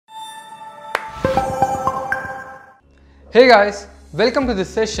Hey guys, welcome to this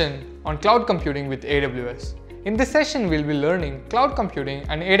session on cloud computing with AWS. In this session, we'll be learning cloud computing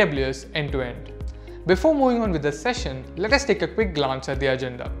and AWS end-to-end. Before moving on with the session, let us take a quick glance at the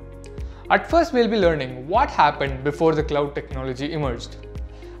agenda. At first, we'll be learning what happened before the cloud technology emerged.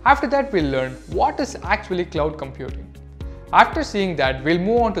 After that, we'll learn what is actually cloud computing. After seeing that, we'll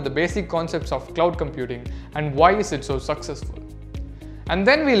move on to the basic concepts of cloud computing and why is it so successful. And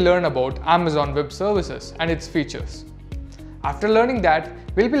then we'll learn about Amazon Web Services and its features. After learning that,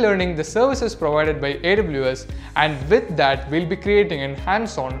 we'll be learning the services provided by AWS, and with that, we'll be creating a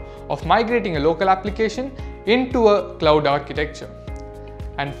hands-on of migrating a local application into a cloud architecture.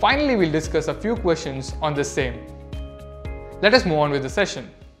 And finally, we'll discuss a few questions on the same. Let us move on with the session.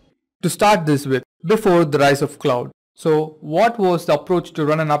 To start this with, before the rise of cloud. So what was the approach to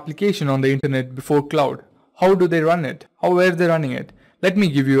run an application on the internet before cloud? How do they run it? How were they running it? Let me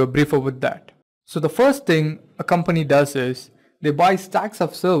give you a brief about that. So the first thing a company does is they buy stacks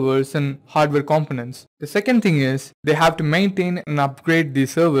of servers and hardware components. The second thing is they have to maintain and upgrade the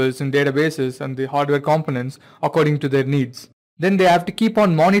servers and databases and the hardware components according to their needs. Then they have to keep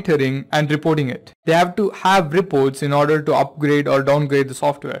on monitoring and reporting it. They have to have reports in order to upgrade or downgrade the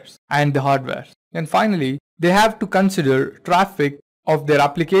softwares and the hardware. And finally, they have to consider traffic of their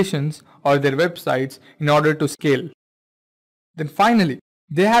applications or their websites in order to scale. Then finally,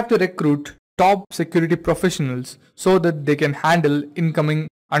 they have to recruit top security professionals so that they can handle incoming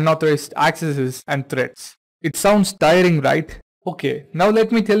unauthorized accesses and threats. It sounds tiring, right? Okay, now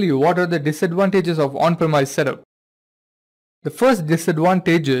let me tell you what are the disadvantages of on-premise setup. The first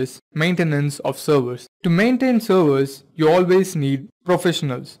disadvantage is maintenance of servers. To maintain servers, you always need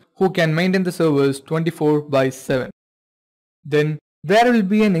professionals who can maintain the servers 24/7. Then there will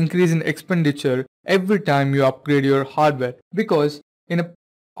be an increase in expenditure every time you upgrade your hardware, because in a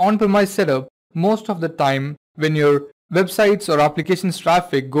on-premise setup, most of the time when your websites or applications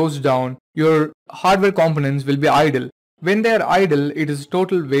traffic goes down, your hardware components will be idle. When they are idle, it is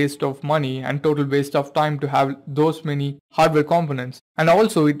total waste of money and total waste of time to have those many hardware components. And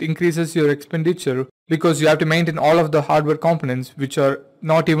also it increases your expenditure because you have to maintain all of the hardware components which are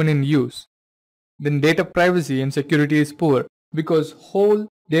not even in use. Then data privacy and security is poor, because whole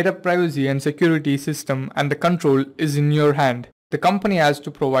data privacy and security system and the control is in your hand. The company has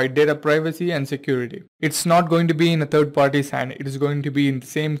to provide data privacy and security. It's not going to be in a third party's hand, it is going to be in the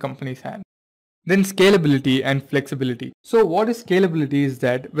same company's hand. Then scalability and flexibility. So what is scalability is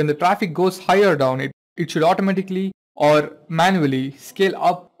that when the traffic goes higher down, it should automatically or manually scale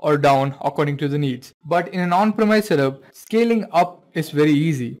up or down according to the needs. But in an on-premise setup, scaling up is very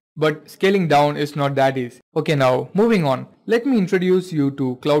easy, but scaling down is not that easy. Okay, now moving on. Let me introduce you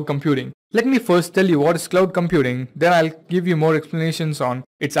to cloud computing. Let me first tell you what is cloud computing, then I'll give you more explanations on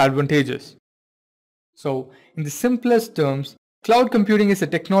its advantages. So, in the simplest terms, cloud computing is a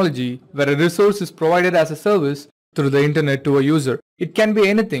technology where a resource is provided as a service through the internet to a user. It can be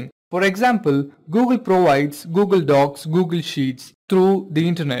anything. For example, Google provides Google Docs, Google Sheets through the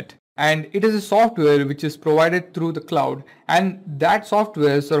internet. And it is a software which is provided through the cloud, and that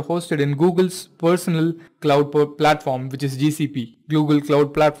softwares are hosted in Google's personal cloud platform, which is GCP, Google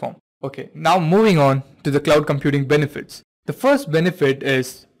Cloud Platform. Okay, now moving on to the cloud computing benefits. The first benefit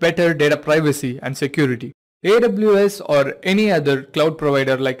is better data privacy and security. AWS or any other cloud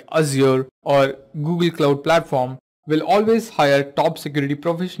provider like Azure or Google Cloud Platform will always hire top security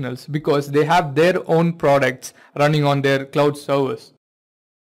professionals because they have their own products running on their cloud servers.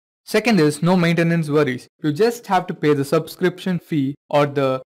 Second is no maintenance worries. You just have to pay the subscription fee or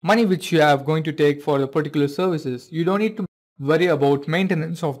the money which you are going to take for the particular services. You don't need to worry about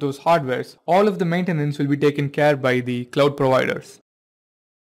maintenance of those hardwares. All of the maintenance will be taken care by the cloud providers.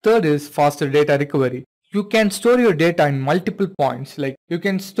 Third is faster data recovery. You can store your data in multiple points, like you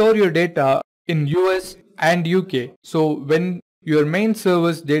can store your data in US and UK. So when your main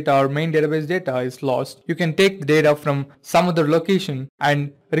server's data or main database data is lost, you can take the data from some other location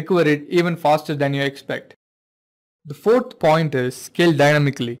and recover it even faster than you expect. The fourth point is scale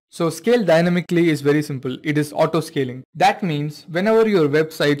dynamically. So scale dynamically is very simple. It is auto scaling. That means whenever your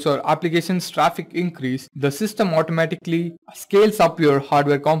websites or applications traffic increase, the system automatically scales up your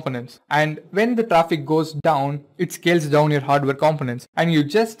hardware components. And when the traffic goes down, it scales down your hardware components. And you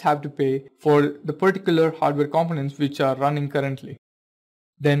just have to pay for the particular hardware components which are running currently.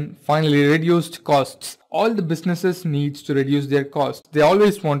 Then finally, reduced costs. All the businesses needs to reduce their costs. They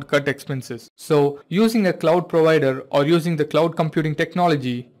always want to cut expenses. So using a cloud provider or using the cloud computing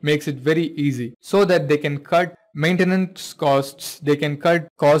technology makes it very easy so that they can cut maintenance costs, they can cut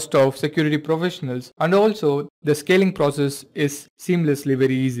cost of security professionals, and also the scaling process is seamlessly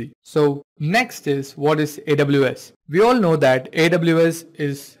very easy. So next is, what is AWS? We all know that AWS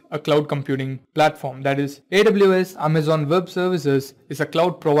is a cloud computing platform. That is, AWS Amazon Web Services is a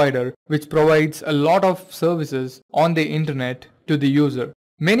cloud provider which provides a lot of services on the internet to the user.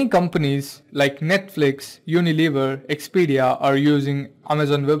 Many companies like Netflix, Unilever, Expedia are using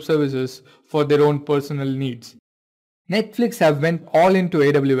Amazon Web Services for their own personal needs. Netflix have went all into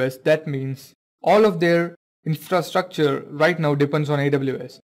AWS. That means all of their infrastructure right now depends on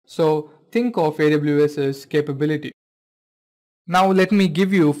AWS. So think of AWS's capability. Now let me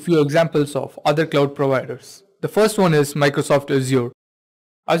give you a few examples of other cloud providers. The first one is Microsoft Azure.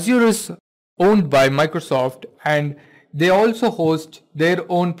 Azure is owned by Microsoft and they also host their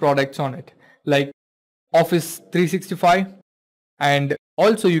own products on it, like Office 365, and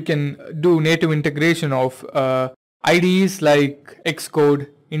also you can do native integration of IDEs like Xcode,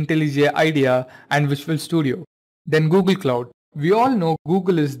 IntelliJ IDEA, and Visual Studio. Then Google Cloud. We all know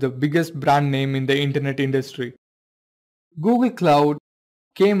Google is the biggest brand name in the internet industry. Google Cloud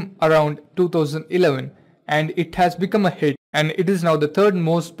came around 2011 and it has become a hit, and it is now the third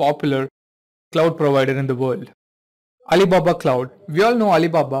most popular cloud provider in the world. Alibaba Cloud. We all know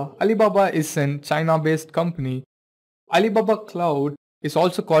Alibaba. Alibaba is a China-based company. Alibaba Cloud is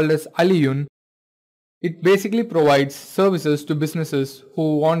also called as Aliyun. It basically provides services to businesses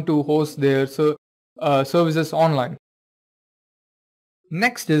who want to host their services online.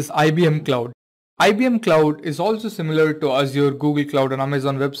 Next is IBM Cloud. IBM Cloud is also similar to Azure, Google Cloud, and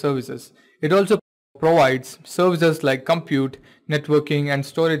Amazon Web Services. It also provides services like compute, networking, and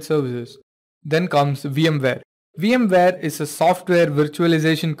storage services. Then comes VMware. VMware is a software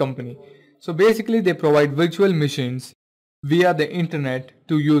virtualization company. So basically they provide virtual machines via the internet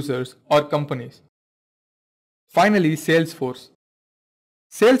to users or companies. Finally, Salesforce.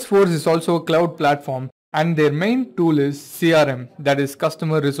 Salesforce is also a cloud platform and their main tool is CRM, that is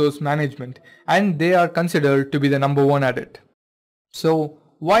Customer Resource Management, and they are considered to be the number one at it. So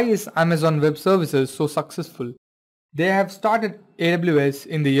why is Amazon Web Services so successful? They have started AWS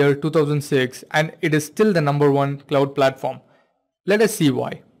in the year 2006 and it is still the number one cloud platform. Let us see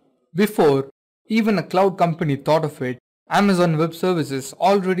why. Before even a cloud company thought of it, Amazon Web Services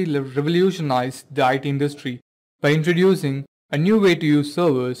already revolutionized the IT industry by introducing a new way to use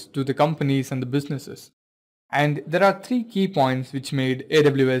servers to the companies and the businesses. And there are three key points which made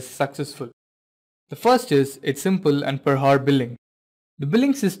AWS successful. The first is its simple and per hour billing. The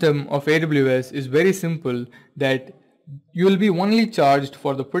billing system of AWS is very simple, that you will be only charged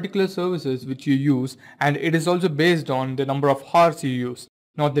for the particular services which you use, and it is also based on the number of hours you use,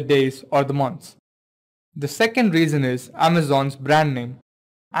 not the days or the months. The second reason is Amazon's brand name.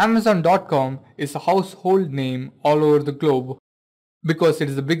 Amazon.com is a household name all over the globe because it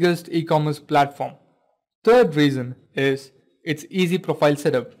is the biggest e-commerce platform. Third reason is its easy profile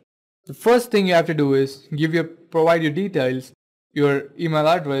setup. The first thing you have to do is provide your details, your email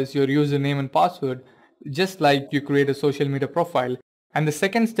address, your username and password, just like you create a social media profile. And the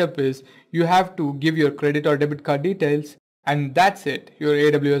second step is you have to give your credit or debit card details, and that's it. Your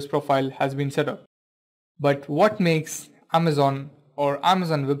AWS profile has been set up. But what makes Amazon or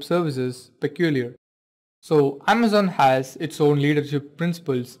Amazon Web Services peculiar? So Amazon has its own leadership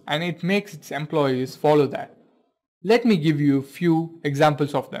principles and it makes its employees follow that. Let me give you a few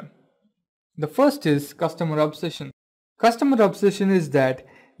examples of them. The first is customer obsession. Customer obsession is that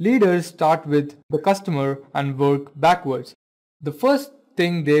leaders start with the customer and work backwards. The first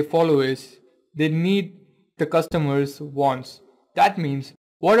thing they follow is they need the customer's wants. That means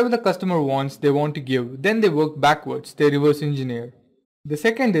whatever the customer wants, they want to give. Then they work backwards. They reverse engineer. The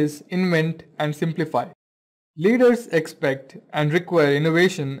second is invent and simplify. Leaders expect and require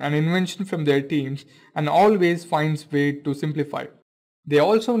innovation and invention from their teams and always finds way to simplify. They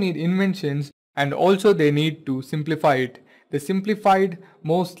also need inventions and also they need to simplify it. The simplified,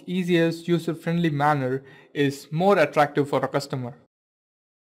 most easiest, user-friendly manner is more attractive for a customer.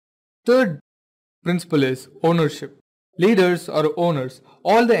 Third principle is ownership. Leaders or owners,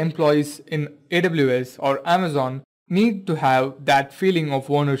 all the employees in AWS or Amazon need to have that feeling of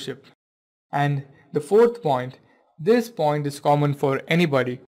ownership. And the fourth point, this point is common for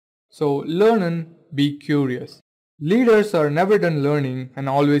anybody. So learn and be curious. Leaders are never done learning and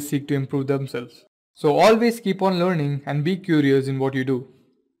always seek to improve themselves. So always keep on learning and be curious in what you do.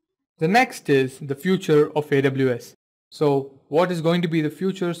 The next is the future of AWS. So what is going to be the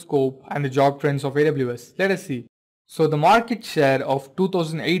future scope and the job trends of AWS? Let us see. So the market share of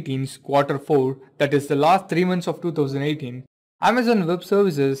 2018's quarter 4, that is the last 3 months of 2018, Amazon Web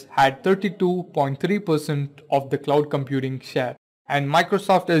Services had 32.3% of the cloud computing share, and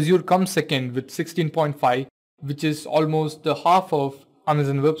Microsoft Azure comes second with 16.5, which is almost the half of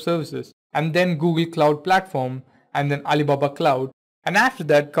Amazon Web Services, and then Google Cloud Platform, and then Alibaba Cloud, and after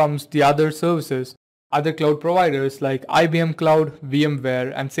that comes the other services, other cloud providers like IBM Cloud,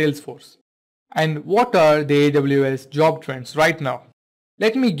 VMware, and Salesforce. And what are the AWS job trends right now?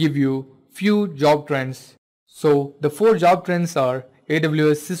 Let me give you few job trends. So the 4 job trends are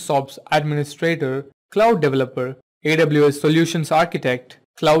AWS SysOps Administrator, Cloud Developer, AWS Solutions Architect,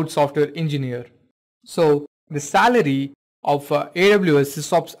 Cloud Software Engineer. So the salary of AWS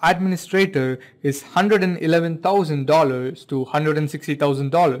SysOps Administrator is $111,000 to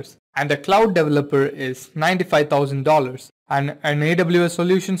 $160,000, and the Cloud Developer is $95,000, and an AWS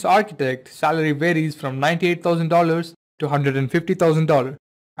Solutions Architect salary varies from $98,000 to $150,000,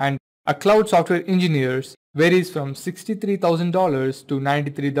 and a Cloud Software Engineers varies from $63,000 to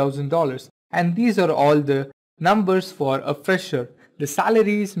 $93,000, and these are all the numbers for a fresher. The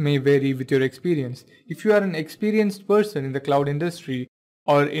salaries may vary with your experience. If you are an experienced person in the cloud industry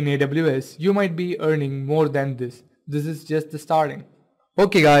or in AWS, you might be earning more than this. This is just the starting.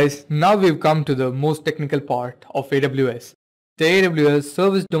 Okay guys, now we've come to the most technical part of AWS. The AWS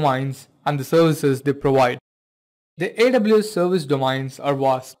service domains and the services they provide. The AWS service domains are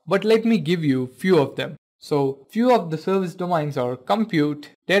vast, but let me give you few of them. So few of the service domains are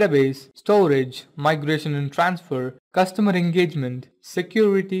compute, database, storage, migration and transfer, customer engagement,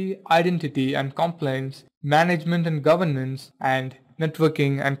 security, identity and compliance, management and governance, and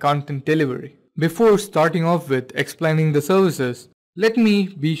networking and content delivery. Before starting off with explaining the services, let me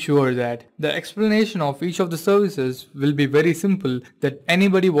be sure that the explanation of each of the services will be very simple, that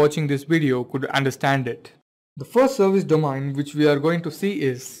anybody watching this video could understand it. The first service domain which we are going to see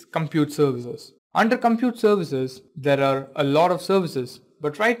is compute services. Under compute services, there are a lot of services,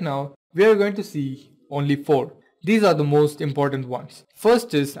 but right now we are going to see only 4. These are the most important ones.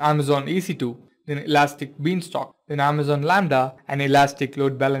 First is Amazon EC2, then Elastic Beanstalk, then Amazon Lambda, and Elastic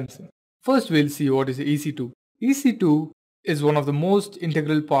Load Balancing. First we'll see what is EC2. EC2 is one of the most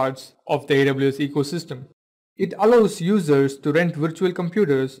integral parts of the AWS ecosystem. It allows users to rent virtual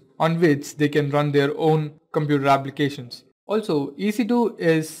computers on which they can run their own computer applications. Also, EC2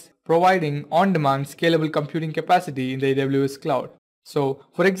 is providing on-demand scalable computing capacity in the AWS cloud. So,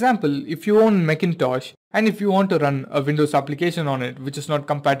 for example, if you own Macintosh and if you want to run a Windows application on it which is not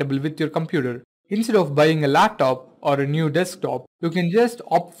compatible with your computer, instead of buying a laptop or a new desktop, you can just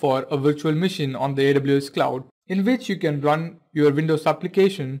opt for a virtual machine on the AWS cloud in which you can run your Windows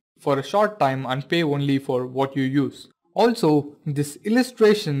application for a short time and pay only for what you use. Also, this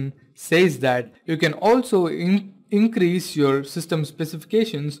illustration says that you can also increase your system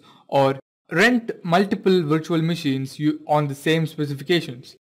specifications or rent multiple virtual machines on the same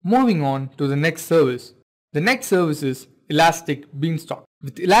specifications. Moving on to the next service. The next service is Elastic Beanstalk.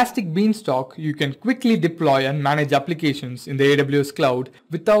 With Elastic Beanstalk, you can quickly deploy and manage applications in the AWS cloud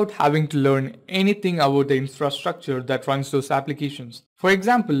without having to learn anything about the infrastructure that runs those applications. For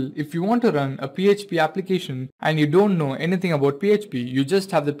example, if you want to run a PHP application and you don't know anything about PHP, you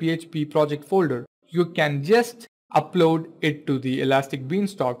just have the PHP project folder, you can just upload it to the Elastic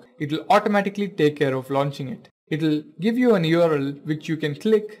Beanstalk. It will automatically take care of launching it. It will give you an URL which you can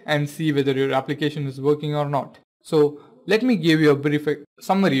click and see whether your application is working or not. So let me give you a brief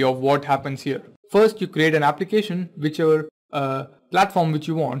summary of what happens here. First, you create an application, whichever platform which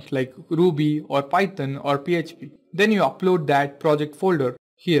you want, like Ruby or Python or PHP. Then you upload that project folder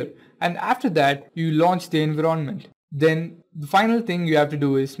here, and after that you launch the environment. Then the final thing you have to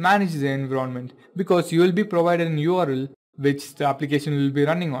do is manage the environment, because you will be provided an URL which the application will be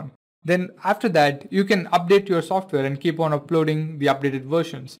running on. Then after that you can update your software and keep on uploading the updated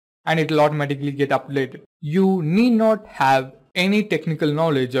versions, and it will automatically get updated. You need not have any technical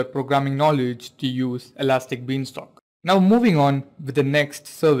knowledge or programming knowledge to use Elastic Beanstalk. Now moving on with the next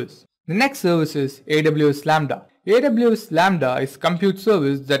service. The next service is AWS Lambda. AWS Lambda is a compute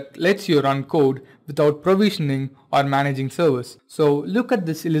service that lets you run code without provisioning or managing servers. So look at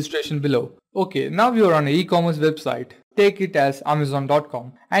this illustration below. Okay, now you are on an e-commerce website. Take it as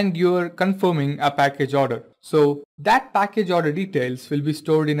Amazon.com, and you are confirming a package order. So that package order details will be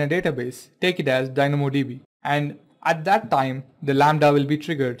stored in a database. Take it as DynamoDB. And at that time, the Lambda will be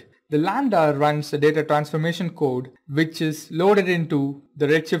triggered. The Lambda runs a data transformation code which is loaded into the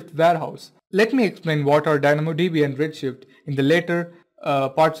Redshift warehouse. Let me explain what are DynamoDB and Redshift in the later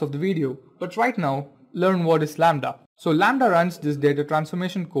parts of the video. But right now, learn what is Lambda. So Lambda runs this data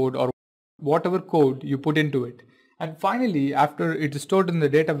transformation code, or whatever code you put into it. And finally, after it is stored in the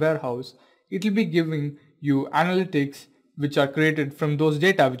data warehouse, it will be giving you analytics which are created from those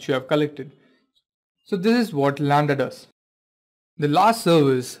data which you have collected. So this is what Lambda does. The last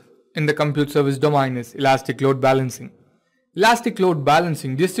service in the compute service domain is elastic load balancing. Elastic load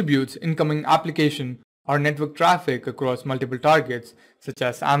balancing distributes incoming application or network traffic across multiple targets such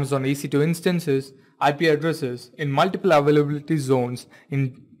as Amazon EC2 instances, IP addresses in multiple availability zones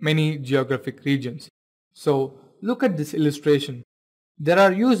in many geographic regions. So look at this illustration. There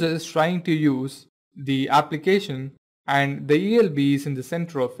are users trying to use the application and the ELB is in the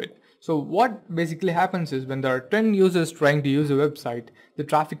center of it. So what basically happens is when there are 10 users trying to use a website, the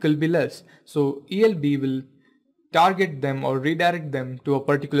traffic will be less. So ELB will target them or redirect them to a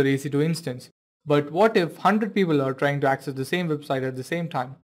particular EC2 instance. But what if 100 people are trying to access the same website at the same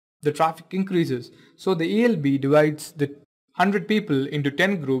time? The traffic increases. So the ELB divides the 100 people into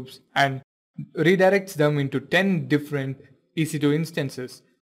 10 groups and redirects them into 10 different EC2 instances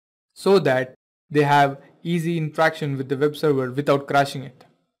so that they have easy interaction with the web server without crashing it.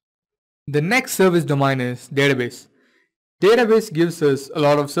 The next service domain is database. Database gives us a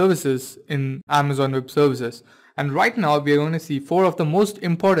lot of services in Amazon Web Services, and right now we are going to see 4 of the most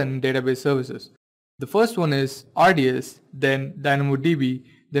important database services. The first one is RDS, then DynamoDB,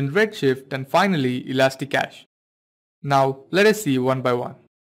 then Redshift, and finally Elasticache. Now let us see one by one.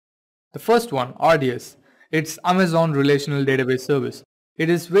 The first one, RDS. It's Amazon Relational Database Service. It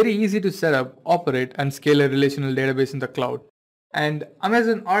is very easy to set up, operate, and scale a relational database in the cloud. And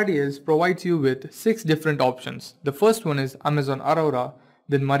Amazon RDS provides you with 6 different options. The first one is Amazon Aurora,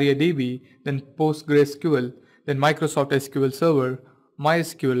 then MariaDB, then PostgreSQL, then Microsoft SQL Server,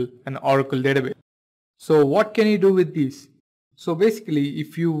 MySQL, and Oracle Database. So what can you do with these? So basically,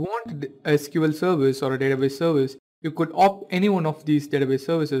 if you want a SQL service or a database service, you could opt any one of these database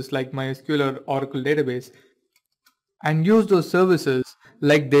services like MySQL or Oracle Database and use those services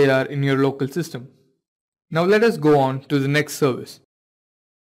like they are in your local system. Now let us go on to the next service.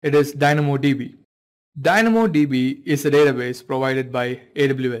 It is DynamoDB. DynamoDB is a database provided by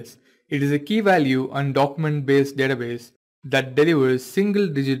AWS. It is a key value and document based database that delivers single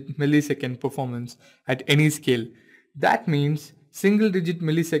digit millisecond performance at any scale. That means single digit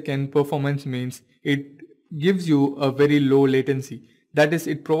millisecond performance means it gives you a very low latency. That is,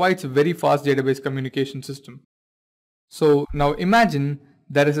 it provides a very fast database communication system. So now imagine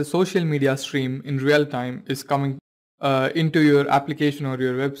there is a social media stream in real time is coming into your application or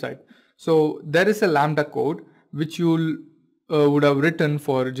your website. So there is a Lambda code which you would have written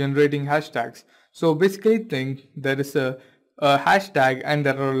for generating hashtags. So basically think there is a hashtag and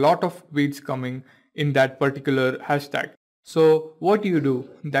there are a lot of tweets coming in that particular hashtag. So what do you do?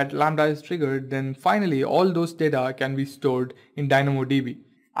 That Lambda is triggered, then finally all those data can be stored in DynamoDB.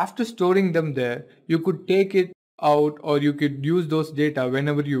 After storing them there, you could take it out or you could use those data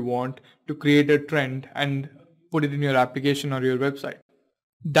whenever you want to create a trend and put it in your application or your website.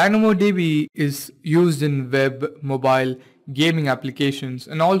 DynamoDB is used in web, mobile, gaming applications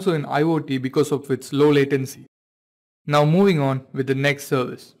and also in IoT because of its low latency. Now moving on with the next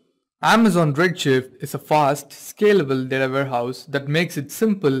service. Amazon Redshift is a fast, scalable data warehouse that makes it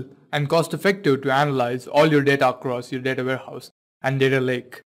simple and cost effective to analyze all your data across your data warehouse and data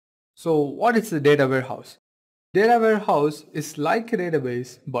lake. So what is the data warehouse? Data warehouse is like a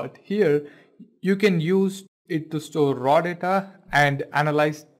database, but here you can use it to store raw data and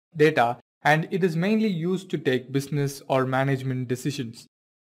analyze data, and it is mainly used to take business or management decisions.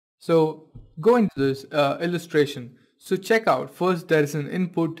 So go into this illustration. So check out, first there is an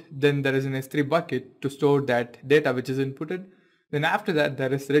input, then there is an S3 bucket to store that data which is inputted. Then after that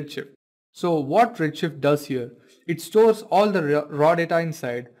there is Redshift. So what Redshift does here, it stores all the raw data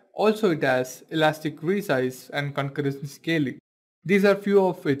inside. Also it has elastic resize and concurrent scaling. These are few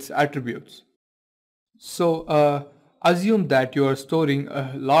of its attributes. So assume that you are storing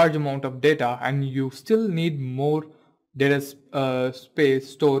a large amount of data and you still need more data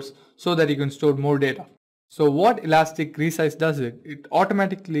space stores so that you can store more data. So what elastic resize does it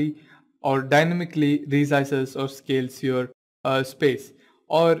automatically or dynamically resizes or scales your space.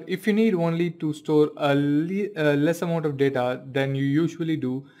 Or if you need only to store a less amount of data than you usually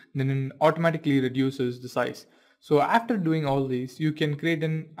do, then it automatically reduces the size. So after doing all these, you can create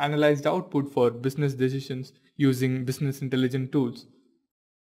an analyzed output for business decisions using business intelligence tools.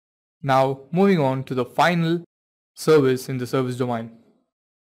 Now moving on to the final service in the service domain.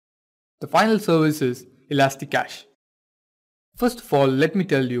 The final service is Elasticache. First of all, let me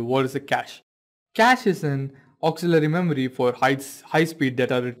tell you what is a cache. Cache is an auxiliary memory for high-speed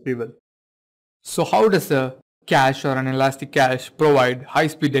data retrieval. So how does a cache or an elastic cache provide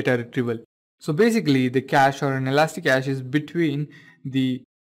high-speed data retrieval? So basically the cache or an elastic cache is between the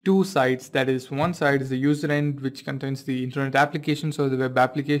two sides. That is, one side is the user end, which contains the internet applications or the web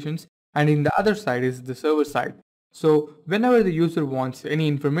applications, and in the other side is the server side. So whenever the user wants any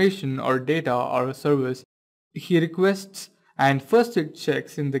information or data or a service, he requests, and first it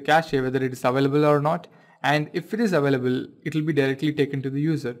checks in the cache whether it is available or not, and if it is available, it will be directly taken to the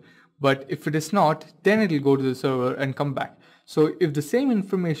user. But if it is not, then it will go to the server and come back. So if the same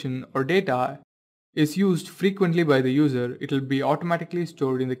information or data is used frequently by the user, it will be automatically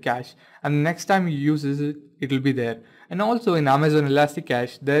stored in the cache, and the next time he uses it, it will be there. And also in Amazon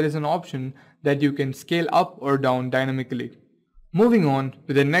Elasticache, there is an option that you can scale up or down dynamically. Moving on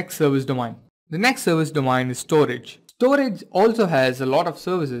to the next service domain. The next service domain is storage. Storage also has a lot of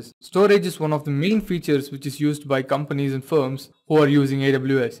services. Storage is one of the main features which is used by companies and firms who are using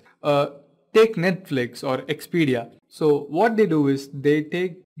AWS. Take Netflix or Expedia. So what they do is they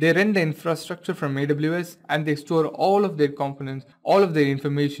rent the infrastructure from AWS and they store all of their components, all of their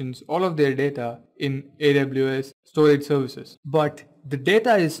informations, all of their data in AWS storage services. But the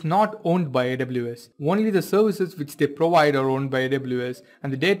data is not owned by AWS. Only the services which they provide are owned by AWS,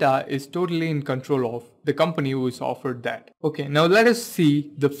 and the data is totally in control of the company who is offered that. Okay, now let us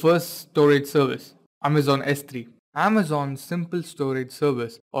see the first storage service, Amazon S3. Amazon Simple Storage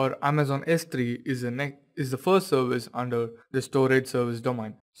Service, or Amazon S3, is the first service under the storage service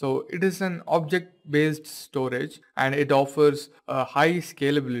domain. So it is an object-based storage, and it offers a high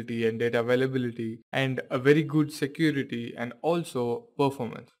scalability and data availability and a very good security and also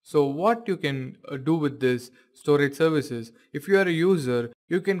performance. So what you can do with this storage services, if you are a user,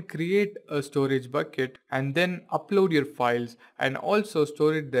 you can create a storage bucket and then upload your files and also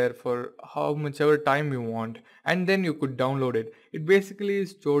store it there for how much ever time you want, and then you could download it. It basically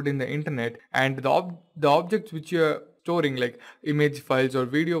is stored in the internet, and the objects which you are storing, like image files or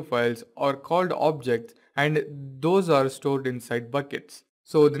video files, are called objects, and those are stored inside buckets.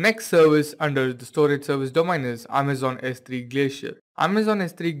 So the next service under the storage service domain is Amazon S3 Glacier. Amazon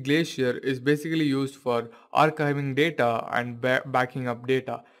S3 Glacier is basically used for archiving data and backing up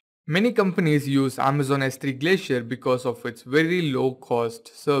data. Many companies use Amazon S3 Glacier because of its very low cost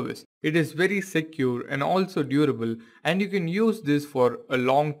service. It is very secure and also durable, and you can use this for a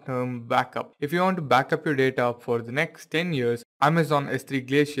long-term backup. If you want to back up your data for the next 10 years, Amazon S3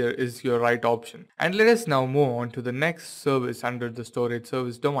 Glacier is your right option. And let us now move on to the next service under the storage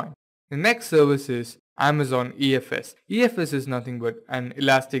service domain. The next service is Amazon EFS. EFS is nothing but an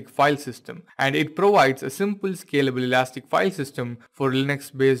elastic file system, and it provides a simple scalable elastic file system for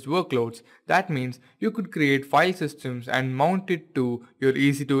Linux based workloads. That means you could create file systems and mount it to your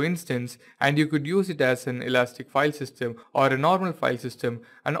EC2 instance, and you could use it as an elastic file system or a normal file system,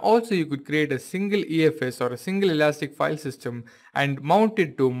 and also you could create a single EFS or a single elastic file system and mount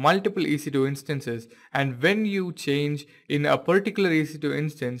it to multiple EC2 instances. And when you change in a particular EC2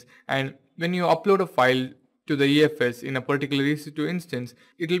 instance, and when you upload a file to the EFS in a particular EC2 instance,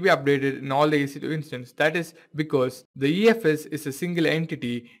 it will be updated in all the EC2 instances. That is because the EFS is a single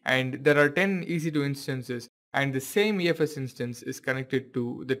entity and there are 10 EC2 instances, and the same EFS instance is connected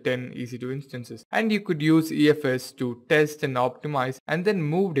to the 10 EC2 instances. And you could use EFS to test and optimize and then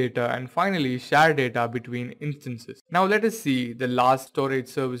move data and finally share data between instances. Now let us see the last storage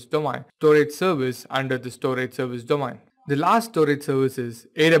service domain, storage service under the storage service domain. The last storage service is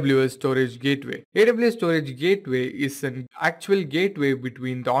AWS Storage Gateway. AWS Storage Gateway is an actual gateway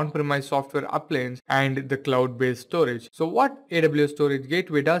between the on-premise software appliance and the cloud-based storage. So what AWS Storage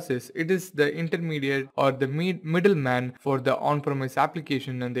Gateway does is, it is the intermediate or the middleman for the on-premise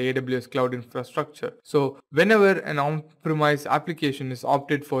application and the AWS cloud infrastructure. So whenever an on-premise application is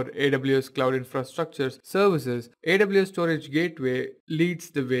opted for AWS cloud infrastructure services, AWS Storage Gateway leads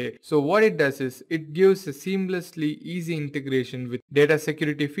the way. So what it does is, it gives a seamlessly easy integration with data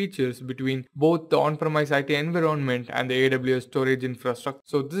security features between both the on-premise IT environment and the AWS storage infrastructure.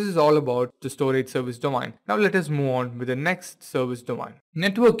 So this is all about the storage service domain. Now let us move on with the next service domain.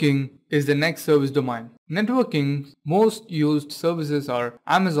 Networking is the next service domain. Networking's most used services are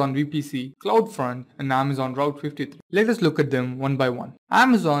Amazon VPC, CloudFront, and Amazon Route 53. Let us look at them one by one.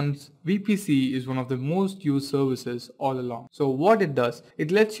 Amazon's VPC is one of the most used services all along. So what it does,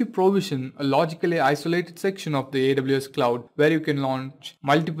 it lets you provision a logically isolated section of the AWS cloud where you can launch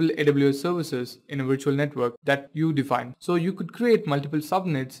multiple AWS services in a virtual network that you define. So you could create multiple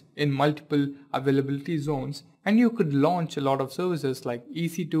subnets in multiple availability zones And you could launch a lot of services like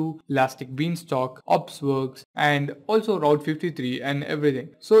EC2, Elastic Beanstalk, Opsworks, and also Route 53 and everything.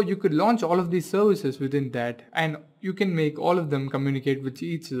 So you could launch all of these services within that, and you can make all of them communicate with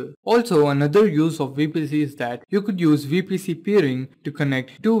each other. Also, another use of VPC is that you could use VPC peering to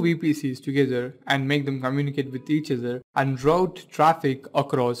connect two VPCs together and make them communicate with each other and route traffic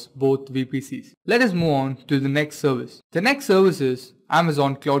across both VPCs. Let us move on to the next service. The next service is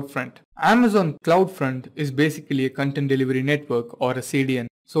Amazon CloudFront. Amazon CloudFront is basically a content delivery network or a CDN.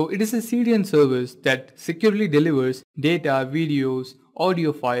 So it is a CDN service that securely delivers data, videos,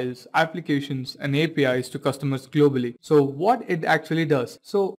 audio files, applications, and APIs to customers globally. So what it actually does.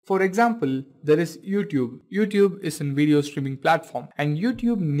 So for example, there is YouTube. YouTube is a video streaming platform, and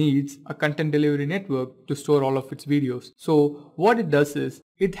YouTube needs a content delivery network to store all of its videos. So what it does is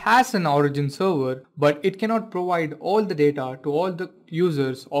it has an origin server, but it cannot provide all the data to all the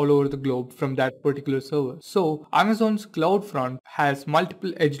users all over the globe from that particular server. So Amazon's CloudFront has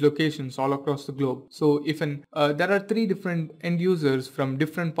multiple edge locations all across the globe. So if there are 3 different end users from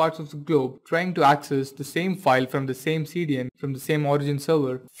different parts of the globe trying to access the same file from the same CDN from the same origin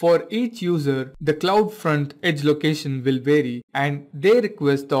server, for each user the CloudFront edge location will vary, and they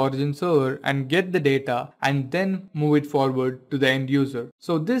request the origin server and get the data and then move it forward to the end user.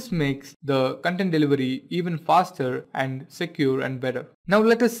 So this makes the content delivery even faster and secure and better. Now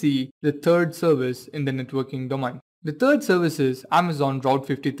let us see the third service in the networking domain. The third service is Amazon Route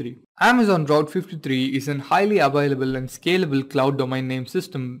 53. Amazon Route 53 is a highly available and scalable cloud domain name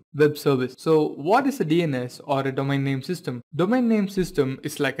system web service. So what is a DNS or a domain name system? Domain name system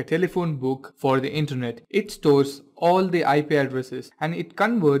is like a telephone book for the internet. It stores all the IP addresses and it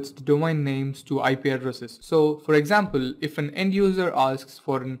converts the domain names to IP addresses. So for example, if an end user asks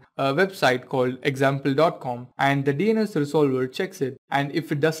for a website called example.com and the DNS resolver checks it, and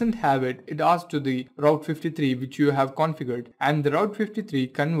if it doesn't have it, it asks to the Route 53 which you have configured, and the Route 53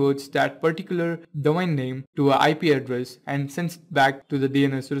 converts that particular domain name to an IP address and sends it back to the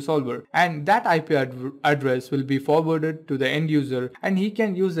DNS resolver, and that IP address will be forwarded to the end user and he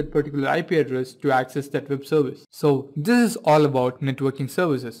can use that particular IP address to access that web service. So this is all about networking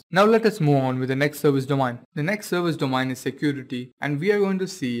services. Now let us move on with the next service domain. The next service domain is security, and we are going to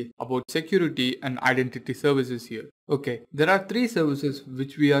see about security and identity services here. Okay, there are 3 services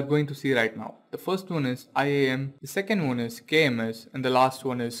which we are going to see right now. The first one is IAM, the second one is KMS, and the last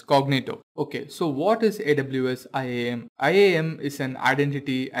one is Cognito. Okay, so what is AWS IAM? IAM is an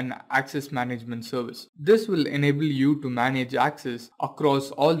identity and access management service. This will enable you to manage access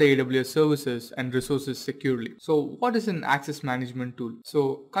across all the AWS services and resources securely. So what is an access management tool?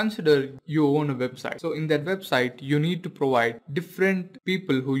 So consider you own a website. So in that website, you need to provide different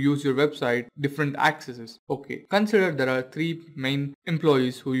people who use your website different accesses. Okay, consider there are 3 main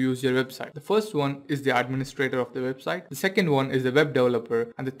employees who use your website. The first one is the administrator of the website, the second one is the web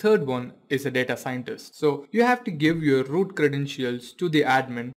developer, and the third one is a data scientist. So you have to give your root credentials to the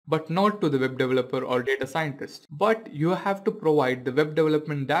admin, but not to the web developer or data scientist. But you have to provide the web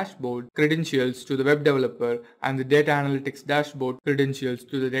development dashboard credentials to the web developer and the data analytics dashboard credentials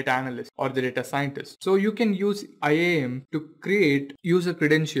to the data analyst or the data scientist. So you can use IAM to create user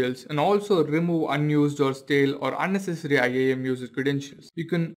credentials and also remove unused or stale or unnecessary IAM user credentials. You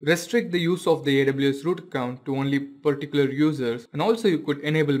can restrict the use of the AWS root account to only particular users, and also you could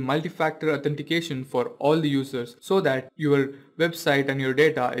enable multi-factor authentication for all the users so that your website and your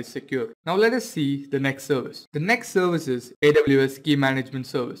data is secure. Now let us see the next service. The next service is AWS Key Management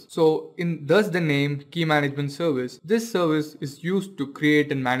Service. So thus the name Key Management Service, this service is used to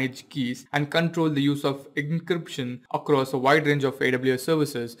create and manage keys and control the use of encryption across a wide range of AWS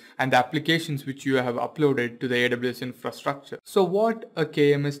services and the applications which you have uploaded to the AWS infrastructure. So what a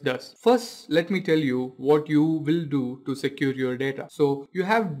KMS does. First, let me tell you what you will do to secure your data. So you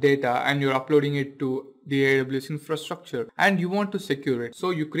have data and you're uploading it to the AWS infrastructure and you want to secure it. So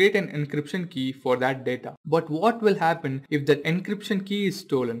you create an encryption key for that data. But what will happen if that encryption key is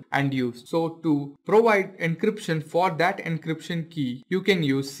stolen and used? So to provide encryption for that encryption key, you can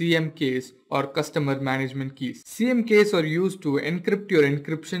use CMKs or customer management keys. CMKs are used to encrypt your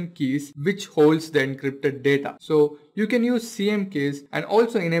encryption keys which holds the encrypted data. So you can use CMKs and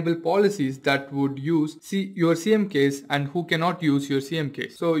also enable policies that would use your CMKs and who cannot use your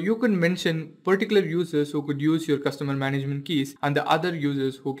CMKs. So you can mention particular users who could use your customer management keys and the other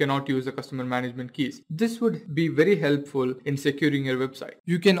users who cannot use the customer management keys. This would be very helpful in securing your website.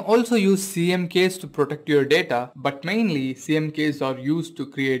 You can also use CMKs to protect your data, but mainly CMKs are used to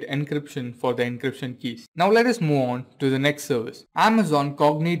create encryption for the encryption keys. Now let us move on to the next service. Amazon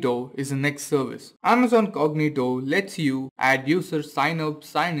Cognito is the next service. Amazon Cognito lets you add user sign up,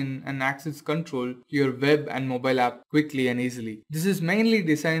 sign in and access control to your web and mobile app quickly and easily. This is mainly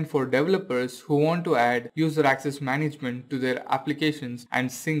designed for developers who want to add user access management to their applications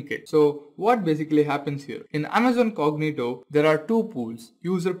and sync it. So what basically happens here? In Amazon Cognito, there are two pools,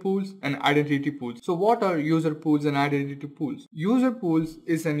 user pools and identity pools. So what are user pools and identity pools? User pools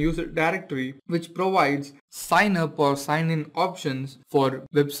is an user directory which provides sign up or sign in options for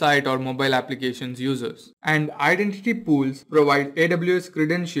website or mobile applications users. And identity pools provide AWS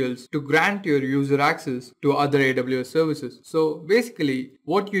credentials to grant your user access to other AWS services. So basically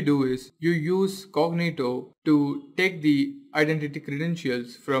what you do is you use Cognito to take the identity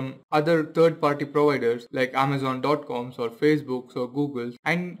credentials from other third-party providers like Amazon.coms or Facebook's or Google's,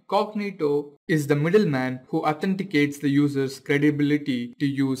 and Cognito is the middleman who authenticates the user's credibility to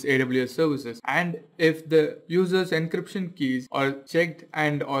use AWS services. And if the user's encryption keys are checked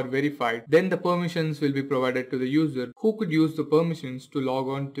and or verified, then the permissions will be provided to the user, who could use the permissions to log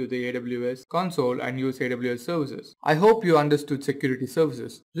on to the AWS console and use AWS services. I hope you understood security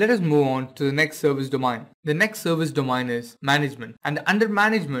services. Let us move on to the next service domain. The next service domain is management, and under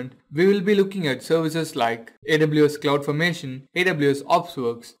management we will be looking at services like AWS CloudFormation, AWS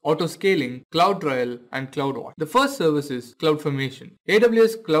OpsWorks, Autoscaling, CloudTrail and CloudWatch. The first service is CloudFormation.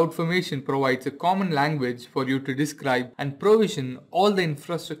 AWS CloudFormation provides a common language for you to describe and provision all the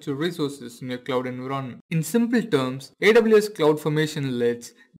infrastructure resources in your cloud environment. In simple terms, AWS CloudFormation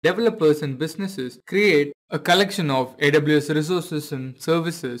lets developers and businesses create a collection of AWS resources and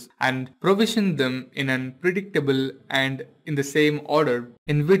services and provision them in a predictable and in the same order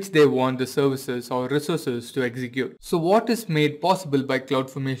in which they want the services or resources to execute. So what is made possible by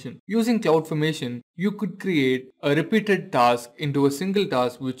CloudFormation? Using CloudFormation, you could create a repeated task into a single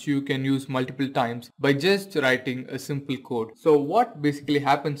task which you can use multiple times by just writing a simple code. So what basically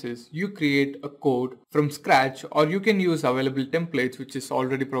happens is you create a code from scratch, or you can use available templates which is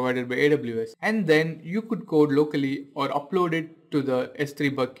already provided by AWS, and then you could code locally or upload it to the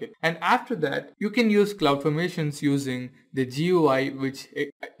S3 bucket. And after that, you can use CloudFormations using the GUI which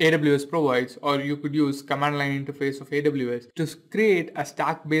AWS provides, or you could use command line interface of AWS to create a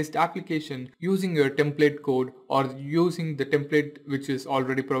stack-based application using your template code or using the template which is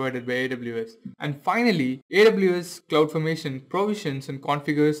already provided by AWS. And finally, AWS CloudFormation provisions and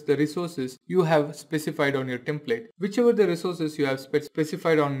configures the resources you have specified on your template. Whichever the resources you have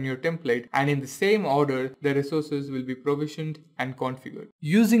specified on your template, and in the same order, the resources will be provisioned and configured.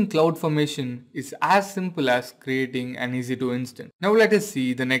 Using CloudFormation is as simple as creating an EC2 instance. Now let us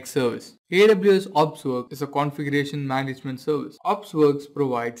see the next service. AWS OpsWorks is a configuration management service. OpsWorks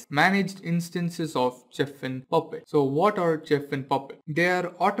provides managed instances of Chef and Puppet. So what are Chef and Puppet? They are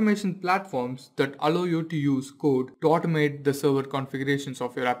automation platforms that allow you to use code to automate the server configurations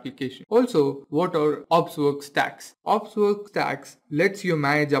of your application. Also, what are OpsWorks stacks? OpsWorks stacks lets you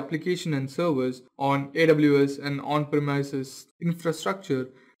manage application and servers on AWS and on-premises infrastructure,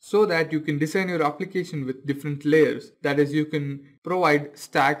 so that you can design your application with different layers. That is, you can provide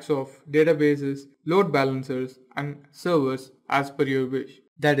stacks of databases, load balancers and servers as per your wish.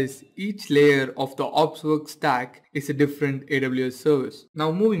 That is, each layer of the OpsWorks stack is a different AWS service.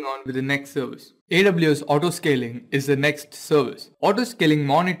 Now moving on with the next service. AWS Autoscaling is the next service. Autoscaling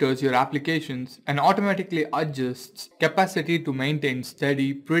monitors your applications and automatically adjusts capacity to maintain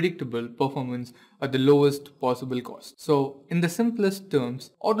steady, predictable performance at the lowest possible cost. So in the simplest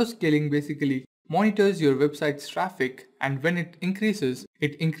terms, autoscaling basically monitors your website's traffic, and when it increases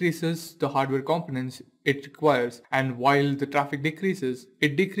the hardware components it requires, and while the traffic decreases,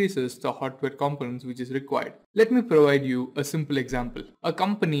 it decreases the hardware components which is required. Let me provide you a simple example. A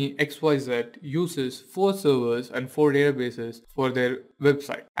company XYZ uses 4 servers and 4 databases for their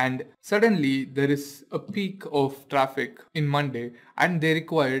website, and suddenly there is a peak of traffic in Monday and they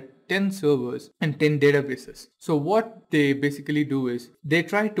require 10 servers and 10 databases. So what they basically do is they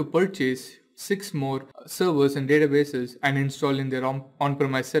try to purchase 6 more servers and databases and install in their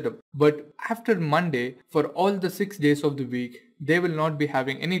on-premise setup. But after Monday, for all the 6 days of the week, they will not be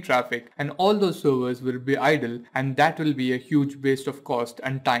having any traffic and all those servers will be idle, and that will be a huge waste of cost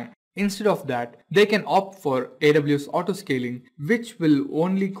and time. Instead of that, they can opt for AWS Autoscaling, which will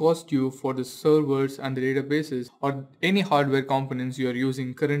only cost you for the servers and the databases or any hardware components you are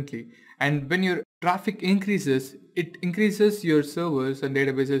using currently. And when your traffic increases, it increases your servers and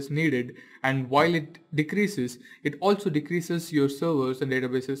databases needed, and while it decreases, it also decreases your servers and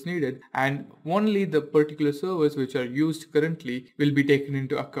databases needed, and only the particular servers which are used currently will be taken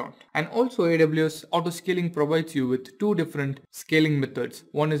into account. And also AWS autoscaling provides you with two different scaling methods.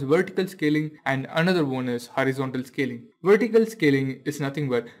 One is vertical scaling and another one is horizontal scaling. Vertical scaling is nothing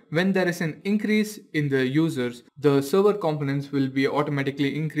but when there is an increase in the users, the server components will be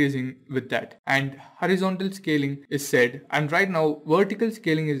automatically increasing with that. And horizontal scaling is said, and right now vertical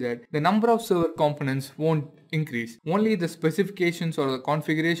scaling is that the number of server components won't increase. Only the specifications or the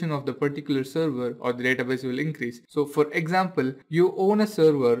configuration of the particular server or the database will increase. So for example, you own a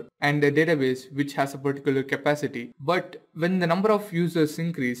server and a database which has a particular capacity, but when the number of users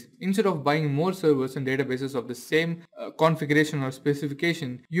increase, instead of buying more servers and databases of the same configuration or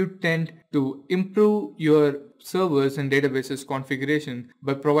specification, you tend to improve your servers and databases configuration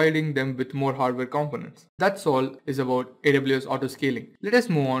by providing them with more hardware components. That's all is about AWS autoscaling. Let us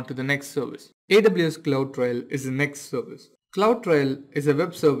move on to the next service. AWS CloudTrail is the next service. CloudTrail is a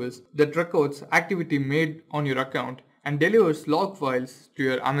web service that records activity made on your account and delivers log files to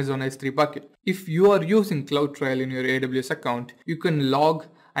your Amazon S3 bucket. If you are using CloudTrail in your AWS account, you can log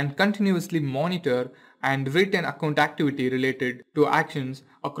and continuously monitor and retain account activity related to actions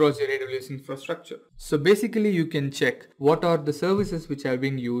across your AWS infrastructure. So basically you can check what are the services which have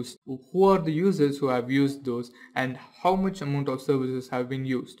been used, who are the users who have used those, and how much amount of services have been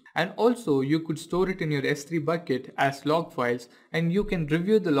used. And also you could store it in your S3 bucket as log files, and you can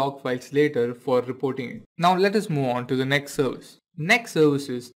review the log files later for reporting it. Now let us move on to the next service. Next service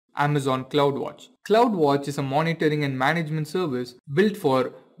is Amazon CloudWatch. CloudWatch is a monitoring and management service built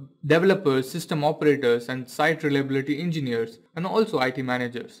for developers, system operators, and site reliability engineers, and also IT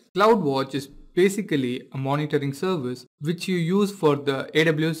managers. CloudWatch is basically a monitoring service which you use for the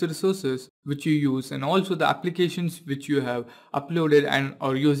AWS resources which you use, and also the applications which you have uploaded and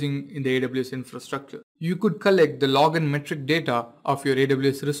are using in the AWS infrastructure. You could collect the log and metric data of your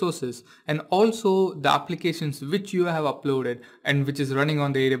AWS resources and also the applications which you have uploaded and which is running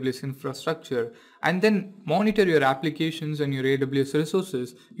on the AWS infrastructure, and then monitor your applications and your AWS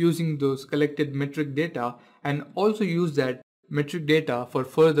resources using those collected metric data, and also use that metric data for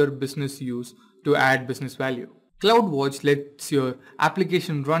further business use to add business value. CloudWatch lets your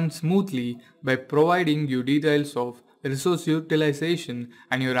application run smoothly by providing you details of resource utilization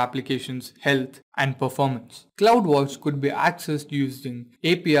and your application's health and performance. CloudWatch could be accessed using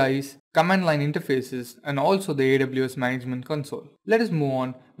APIs, command line interfaces, and also the AWS Management Console. Let us move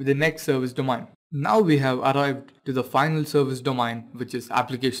on with the next service domain. Now we have arrived to the final service domain, which is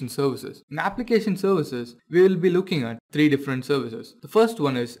application services. In application services, we will be looking at three different services. The first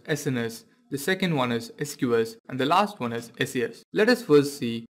one is SNS, the second one is SQS, and the last one is SES. Let us first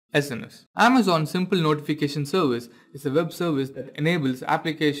see SNS. Amazon Simple Notification Service is a web service that enables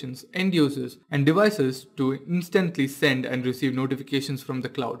applications, end users, and devices to instantly send and receive notifications from the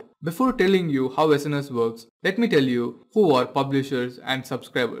cloud. Before telling you how SNS works, let me tell you who are publishers and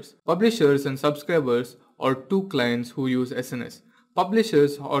subscribers. Publishers and subscribers are two clients who use SNS.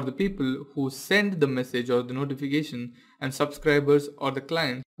 Publishers are the people who send the message or the notification, and subscribers are the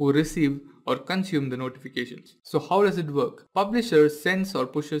clients who receive or consume the notifications. So how does it work? Publisher sends or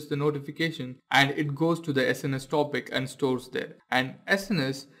pushes the notification and it goes to the SNS topic and stores there. And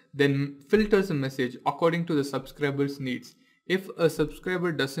SNS then filters the message according to the subscriber's needs. If a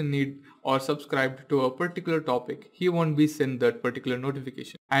subscriber doesn't need or subscribe to a particular topic, he won't be sent that particular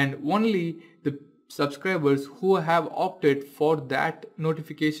notification. And only the subscribers who have opted for that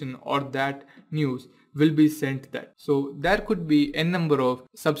notification or that news will be sent that. So there could be n number of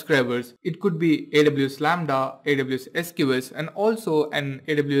subscribers. It could be AWS Lambda, AWS SQS, and also an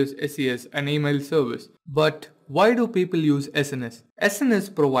AWS SES, an email service. But why do people use SNS?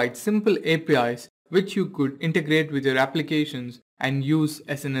 SNS provides simple APIs which you could integrate with your applications and use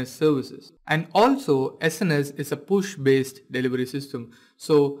SNS services. And also SNS is a push-based delivery system.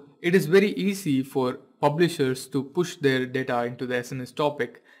 So it is very easy for publishers to push their data into the SNS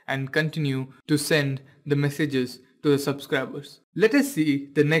topic and continue to send the messages to the subscribers. Let us see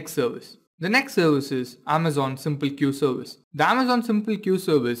the next service. The next service is Amazon Simple Queue Service. The Amazon Simple Queue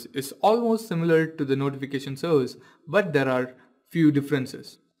Service is almost similar to the notification service, but there are few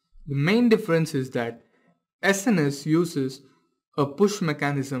differences. The main difference is that SNS uses a push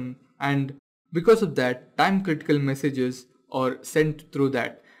mechanism, and because of that, time critical messages are sent through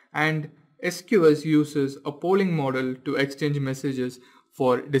that. And SQS uses a polling model to exchange messages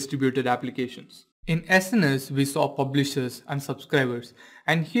for distributed applications. In SNS, we saw publishers and subscribers,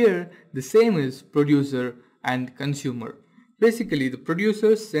 and here the same is producer and consumer. Basically, the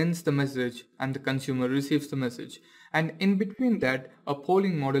producer sends the message and the consumer receives the message. And in between that, a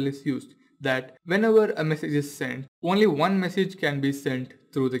polling model is used that whenever a message is sent, only one message can be sent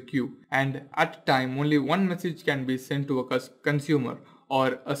through the queue. And at a time, only one message can be sent to a consumer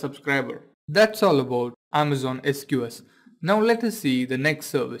or a subscriber. That's all about Amazon SQS. Now let us see the next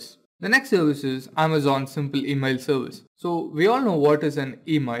service. The next service is Amazon Simple Email Service. So we all know what is an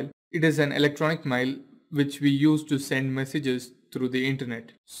email. It is an electronic mail which we use to send messages through the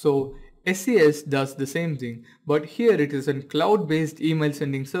internet. So SES does the same thing, but here it is a cloud-based email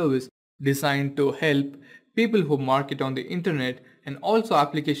sending service designed to help people who market on the internet and also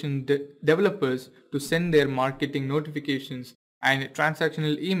application developers to send their marketing notifications and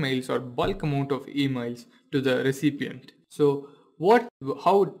transactional emails or bulk amount of emails to the recipient. So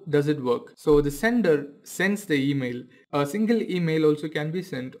how does it work? So the sender sends the email. A single email also can be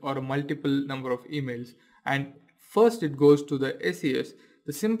sent or a multiple number of emails. And first it goes to the SES,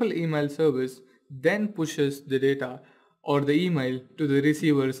 the simple email service, then pushes the data or the email to the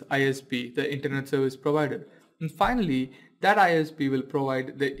receiver's ISP, the internet service provider. And finally, that ISP will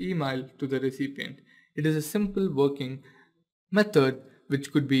provide the email to the recipient. It is a simple working method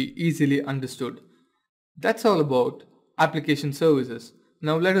which could be easily understood. That's all about application services.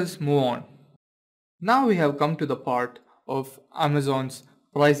 Now let us move on. Now we have come to the part of Amazon's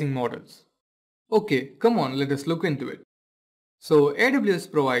pricing models. Okay, come on, let us look into it. So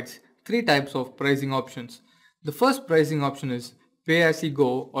AWS provides three types of pricing options. The first pricing option is pay as you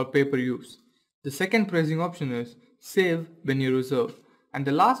go or pay per use. The second pricing option is save when you reserve. And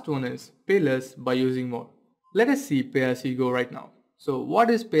the last one is pay less by using more. Let us see pay as you go right now. So what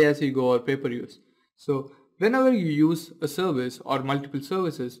is pay as you go or pay per use? So whenever you use a service or multiple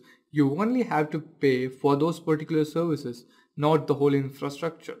services, you only have to pay for those particular services, not the whole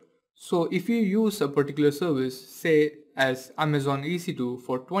infrastructure. So if you use a particular service, say as Amazon EC2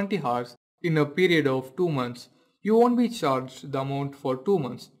 for 20 hours in a period of 2 months, you won't be charged the amount for 2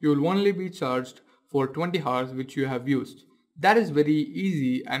 months. You will only be charged for 20 hours which you have used. That is very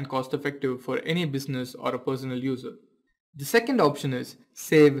easy and cost effective for any business or a personal user. The second option is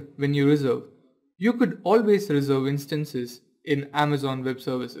save when you reserve. You could always reserve instances in Amazon Web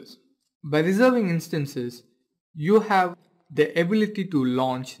Services. By reserving instances, you have the ability to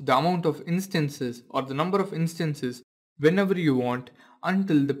launch the amount of instances or the number of instances whenever you want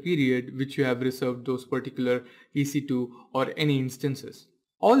until the period which you have reserved those particular EC2 or any instances.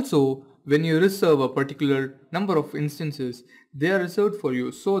 Also, when you reserve a particular number of instances, they are reserved for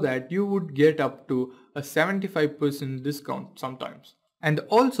you so that you would get up to a 75% discount sometimes. And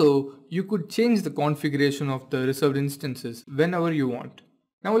also, you could change the configuration of the reserved instances whenever you want.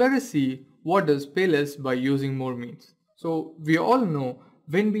 Now let us see what does pay less by using more means. So we all know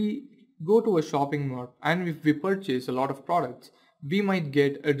when we go to a shopping mall and if we purchase a lot of products, we might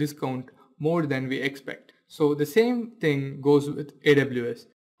get a discount more than we expect. So the same thing goes with AWS.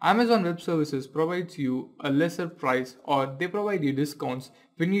 Amazon Web Services provides you a lesser price or they provide you discounts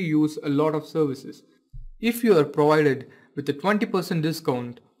when you use a lot of services. If you are provided with a 20%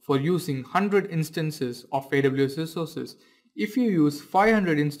 discount for using 100 instances of AWS resources, if you use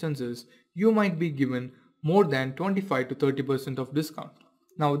 500 instances, you might be given more than 25 to 30% of discount.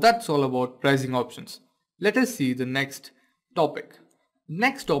 Now that's all about pricing options. Let us see the next topic.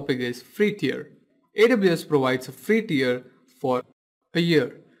 Next topic is free tier. AWS provides a free tier for a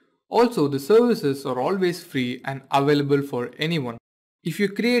year. Also, the services are always free and available for anyone. If you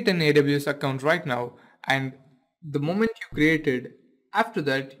create an AWS account right now and the moment you created, after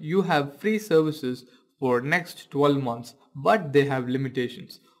that you have free services for next 12 months, but they have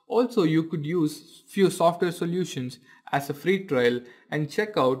limitations. Also, you could use few software solutions as a free trial and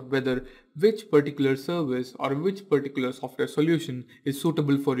check out whether which particular service or which particular software solution is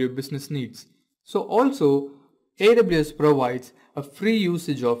suitable for your business needs. So also, AWS provides a free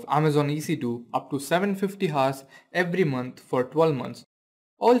usage of Amazon EC2 up to 750 hours every month for 12 months.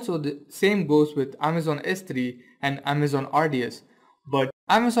 Also, the same goes with Amazon S3 and Amazon RDS. But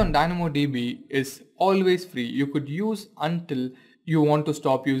Amazon DynamoDB is always free. You could use until you want to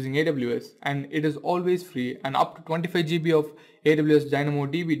stop using AWS, and it is always free, and up to 25 GB of AWS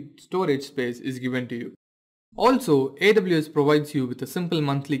DynamoDB storage space is given to you. Also, AWS provides you with a simple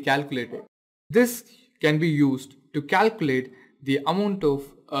monthly calculator. This can be used to calculate the amount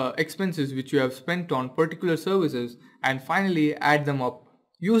of expenses which you have spent on particular services and finally add them up.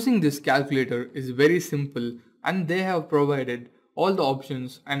 Using this calculator is very simple, and they have provided all the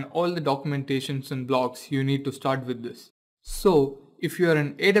options and all the documentations and blocks you need to start with this. So if you are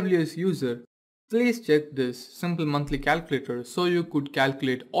an AWS user, please check this simple monthly calculator so you could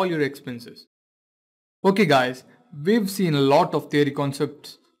calculate all your expenses. Okay guys, we've seen a lot of theory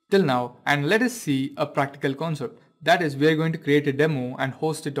concepts till now, and let us see a practical concept. That is, we're going to create a demo and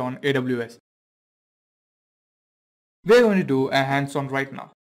host it on AWS. We're going to do a hands-on right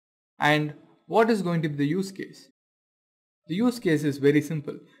now. And what is going to be the use case? The use case is very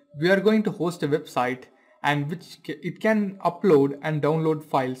simple. We are going to host a website and it can upload and download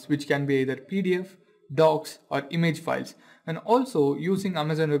files which can be either PDF, docs or image files. And also using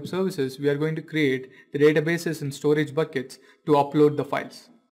Amazon Web Services, we are going to create the databases and storage buckets to upload the files.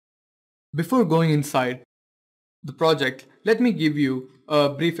 Before going inside the project, let me give you a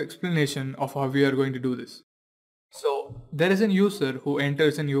brief explanation of how we are going to do this. So there is a user who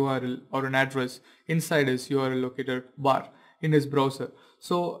enters an URL or an address inside his URL locator bar in his browser.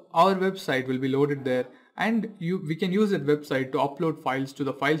 So our website will be loaded there, and we can use that website to upload files to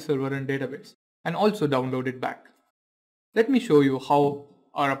the file server and database and also download it back. Let me show you how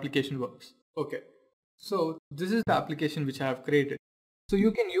our application works. Okay, so this is the application which I have created. So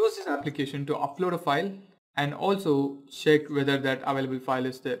you can use this application to upload a file and also check whether that available file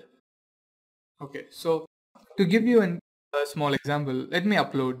is there. Okay, so to give you a small example, let me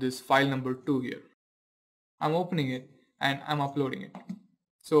upload this file number 2 here. I'm opening it and I'm uploading it.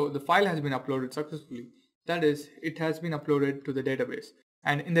 So the file has been uploaded successfully. That is, it has been uploaded to the database.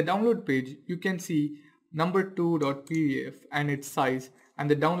 And in the download page, you can see number2.pdf and its size and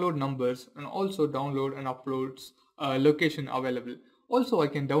the download numbers, and also download and uploads location available. Also, I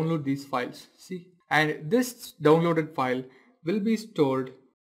can download these files. See, and this downloaded file will be stored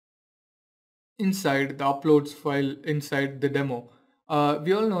inside the uploads file inside the demo.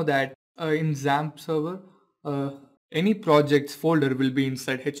 We all know that in XAMPP server, any projects folder will be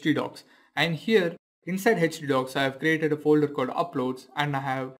inside htdocs, and here inside htdocs I have created a folder called uploads and I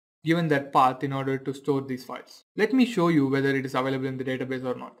have given that path in order to store these files. Let me show you whether it is available in the database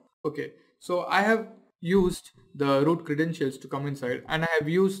or not. Okay, so I have used the root credentials to come inside, and I have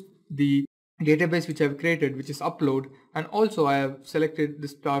used the database which I have created, which is upload, and also I have selected the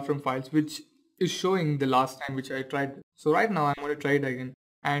star from files which is showing the last time which I tried. So right now I'm going to try it again,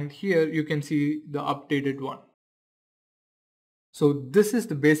 and here you can see the updated one. So this is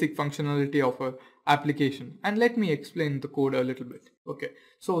the basic functionality of a application, and let me explain the code a little bit. Okay,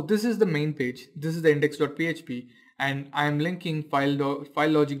 so this is the main page, this is the index.php, and I am linking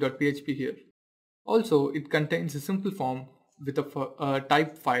filelogic.php here. Also, it contains a simple form with a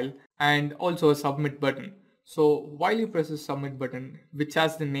type file and also a submit button. So while you press the submit button, which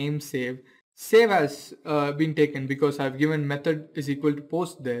has the name save has been taken because I've given method is equal to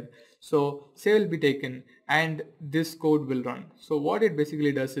post there. So save will be taken and this code will run. So what it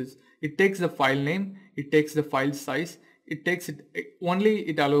basically does is it takes the file name, it takes the file size, it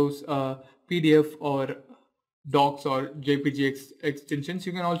allows PDF or docs or JPG extensions.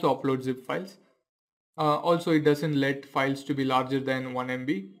 You can also upload zip files. Also, it doesn't let files to be larger than 1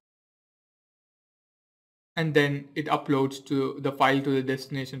 MB. And then it uploads to the file to the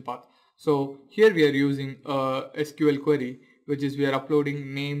destination path. So here we are using a SQL query, which is we are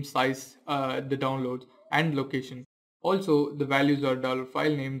uploading name, size, the download and location. Also the values are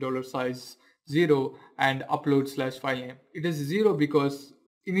 $file name, $size, 0 and upload / file name. It is 0 because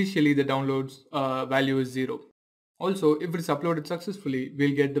initially the downloads value is 0. Also, if it is uploaded successfully,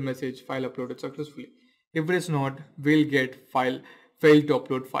 we'll get the message file uploaded successfully. If it is not, we'll get file failed to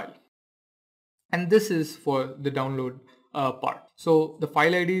upload file. And this is for the download part. So the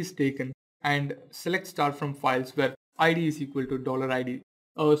file ID is taken and select star from files where ID is equal to $ID.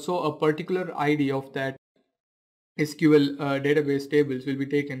 So a particular ID of that SQL database tables will be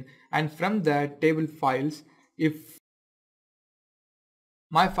taken, and from that table files, if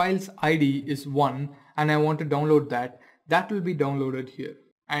my file's ID is 1 and I want to download that will be downloaded here,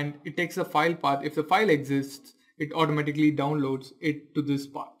 and it takes a file path. If the file exists, it automatically downloads it to this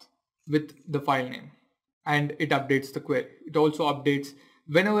path with the file name, and it updates the query. It also updates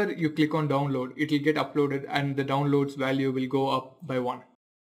whenever you click on download, it will get uploaded and the downloads value will go up by 1.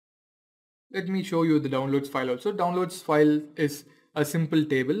 Let me show you the downloads file also. Downloads file is a simple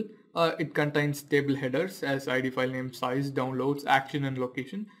table. It contains table headers as ID, file name, size, downloads, action and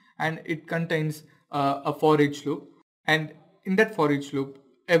location, and it contains a for each loop, and in that for each loop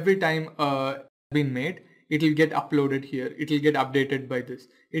every time been made, it will get uploaded here. It will get updated by this.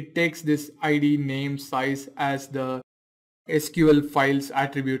 It takes this ID, name, size as the SQL files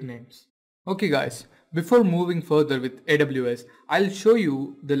attribute names. Okay guys, before moving further with AWS, I'll show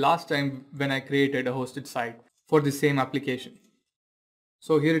you the last time when I created a hosted site for the same application.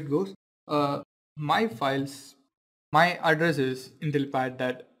 So here it goes. My address is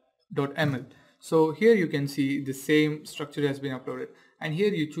intellipaat.ml. So here you can see the same structure has been uploaded, and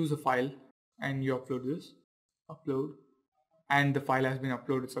here you choose a file and you upload this. upload, and the file has been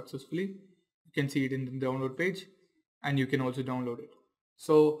uploaded successfully. You can see it in the download page, and you can also download it.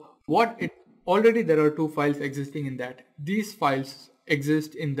 So already there are two files existing in that. These files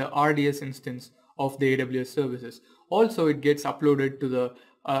exist in the RDS instance of the AWS services. Also, it gets uploaded to the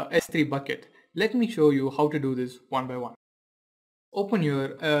S3 bucket. Let me show you how to do this one by one. Open your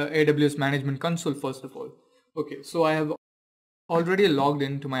AWS management console first of all. Okay, so I have already logged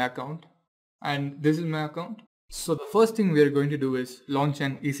into my account, and this is my account. So the first thing we are going to do is launch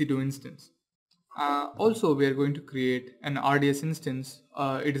an EC2 instance. Also, we are going to create an RDS instance.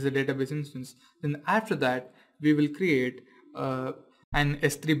 It is a database instance. Then after that, we will create an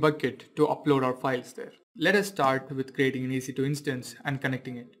S3 bucket to upload our files there. Let us start with creating an EC2 instance and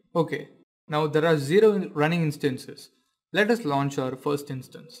connecting it. Okay, now there are 0 running instances. Let us launch our first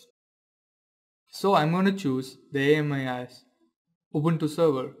instance. So I'm going to choose the AMI as Ubuntu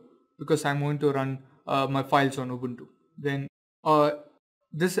server because I'm going to run my files on Ubuntu. Then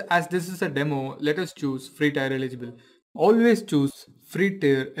this is a demo, let us choose free tier eligible. Always choose free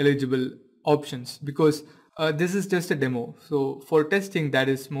tier eligible options because this is just a demo. So for testing, that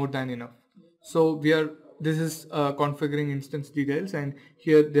is more than enough. So this is configuring instance details, and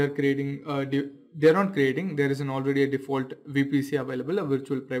here they are creating they're not creating, there is already a default VPC available, a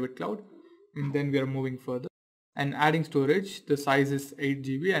virtual private cloud. And then we are moving further and adding storage. The size is 8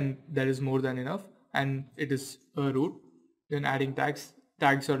 GB and that is more than enough, and it is root. Then adding tags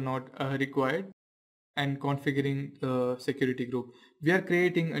are not required, and configuring the security group. We are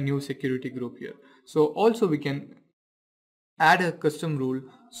creating a new security group here. So also we can add a custom rule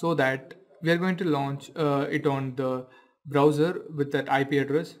so that we are going to launch it on the browser with that IP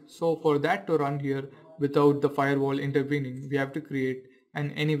address. So for that to run here without the firewall intervening, we have to create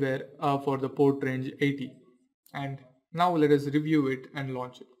an anywhere for the port range 80. And now let us review it and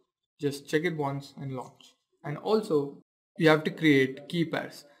launch it. Just check it once and launch. And also you have to create key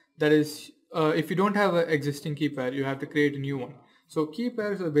pairs. That is, if you don't have an existing key pair, you have to create a new one. So key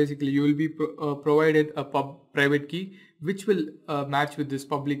pairs are basically you will be provided a private key which will match with this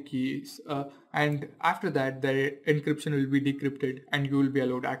public keys, and after that the encryption will be decrypted and you will be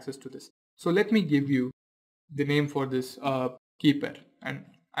allowed access to this. So let me give you the name for this key pair, and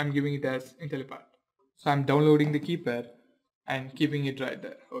I'm giving it as Intellipaat. So I'm downloading the key pair and keeping it right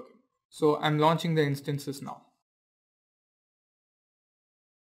there. Okay. So I'm launching the instances now.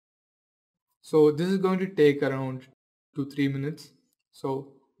 So this is going to take around 2-3 minutes.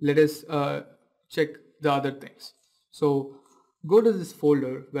 So let us check the other things. So go to this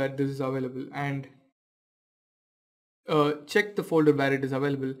folder where this is available and check the folder where it is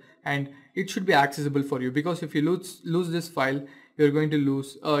available, and it should be accessible for you, because if you lose this file, you're going to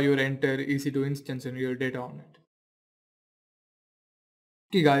lose your entire EC2 instance and your data on it.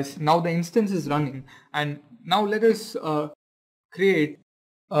 Okay guys, now the instance is running, and now let us create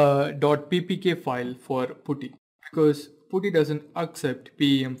a .ppk file for PuTTY, because PuTTY doesn't accept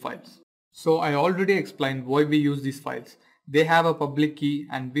PEM files. So I already explained why we use these files. They have a public key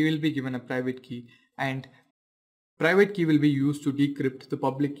and we will be given a private key, and private key will be used to decrypt the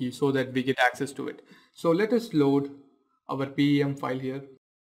public key so that we get access to it. So let us load our PEM file here.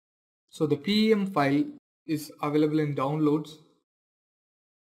 So the PEM file is available in downloads.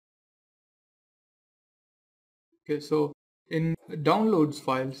 Okay, so in downloads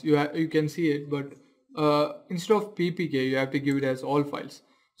files you can see it, but instead of ppk you have to give it as all files,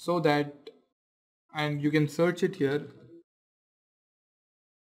 so that, and you can search it here.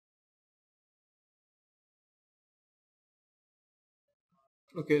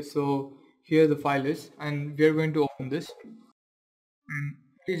 Okay, so here the file is, and we are going to open this, and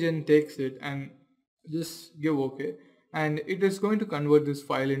Region takes it and just give OK, and it is going to convert this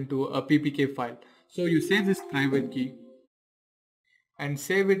file into a ppk file. So you save this private key and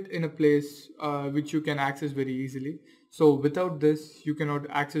save it in a place which you can access very easily. So without this you cannot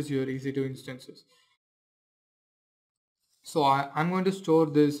access your EC2 instances. So I'm going to store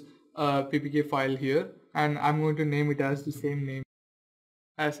this ppk file here, and I'm going to name it as the same name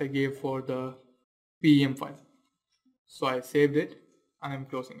as I gave for the PEM file. So I saved it and I'm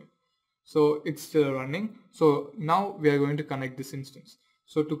closing it. So it's still running. So now we are going to connect this instance.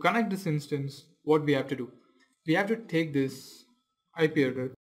 So to connect this instance, what we have to do? We have to take this IP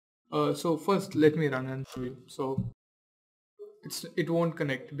address. So first let me run and show you. So it won't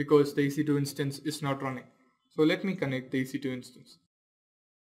connect because the EC2 instance is not running. So let me connect the EC2 instance.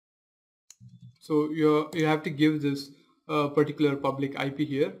 So you have to give this particular public IP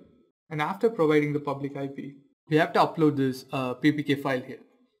here, and after providing the public IP, we have to upload this ppk file here.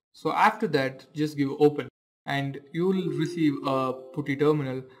 So after that, just give open, and you will receive a PuTTY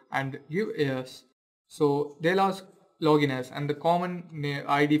terminal and give yes. So they'll ask login as, and the common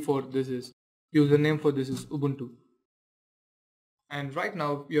ID for this is, username for this is Ubuntu. And right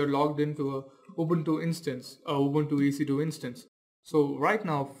now you're logged into a Ubuntu instance, a Ubuntu EC2 instance. So right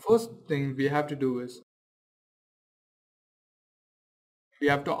now, first thing we have to do is we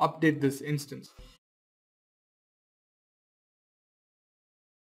have to update this instance.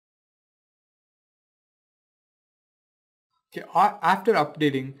 Okay, after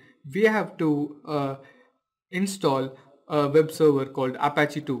updating, we have to install a web server called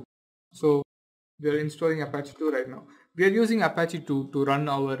Apache 2. So we are installing Apache 2 right now. We are using Apache 2 to run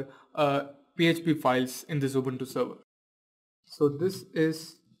our PHP files in this Ubuntu server. So this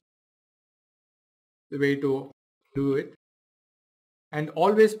is the way to do it. And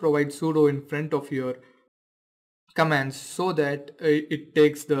always provide sudo in front of your commands so that it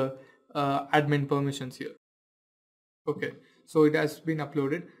takes the admin permissions here. Okay, so it has been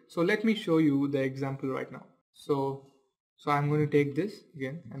uploaded. So let me show you the example right now. So I'm going to take this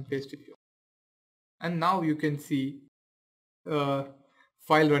again and paste it here. And now you can see file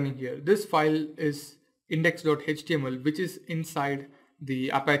running here. This file is index.html, which is inside the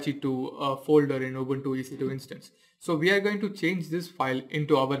Apache 2 folder in Ubuntu EC2 instance. So we are going to change this file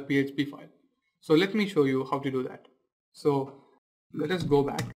into our PHP file. So let me show you how to do that. So let us go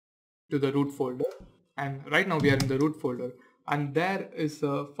back to the root folder, and right now we are in the root folder, and there is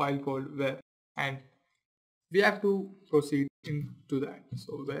a file called where, and we have to proceed into that.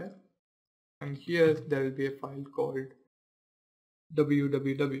 So where, and here there will be a file called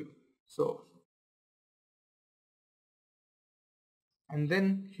www. So, and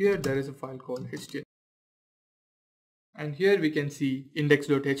then here there is a file called html, and here we can see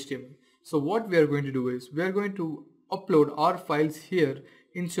index.html. So what we are going to do is we are going to upload our files here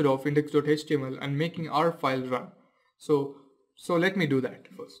instead of index.html and making our file run. So let me do that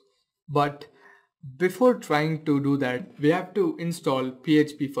first. But before trying to do that, we have to install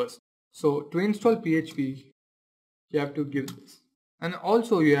PHP first. So to install PHP, you have to give this. And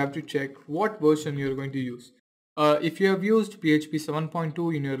also you have to check what version you're going to use. If you have used PHP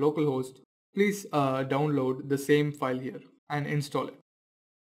 7.2 in your localhost, please download the same file here and install it.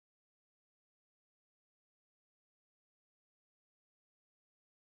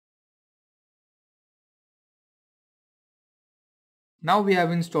 Now we have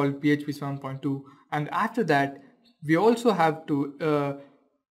installed PHP 7.2, and after that we also have to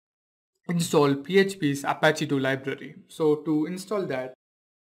install PHP's Apache 2 library. So to install that,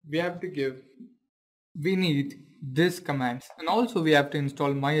 we need this commands, and also we have to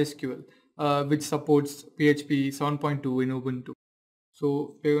install MySQL, which supports PHP 7.2 in Ubuntu.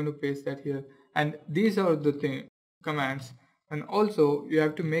 So we're going to paste that here, and these are the commands. And also you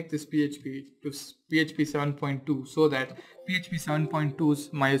have to make this PHP to PHP 7.2 so that PHP 7.2's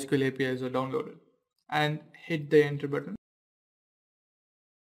MySQL APIs are downloaded, and hit the enter button.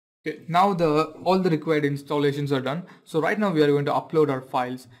 Okay, now all the required installations are done. So right now we are going to upload our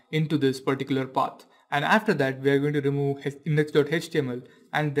files into this particular path, and after that we are going to remove index.html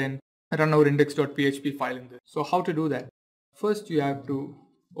and then run our index.php file in this. So how to do that? First you have to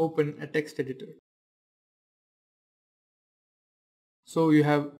open a text editor. So you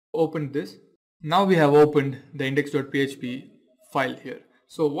have opened this. Now we have opened the index.php file here.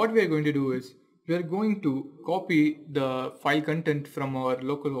 So what we are going to do is we are going to copy the file content from our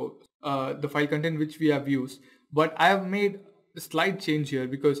localhost, the file content which we have used. But I have made a slight change here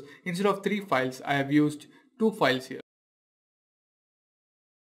because instead of 3 files, I have used 2 files here.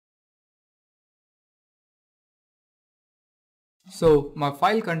 So my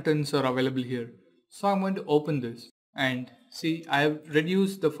file contents are available here. So I'm going to open this and see I have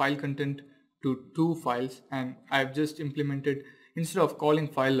reduced the file content to 2 files, and I have just implemented, instead of calling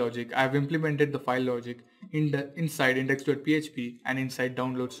file logic, I have implemented the file logic inside index.php and inside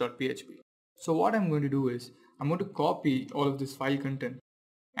downloads.php. So what I'm going to do is I'm going to copy all of this file content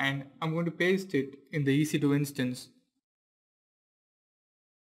and I'm going to paste it in the EC2 instance.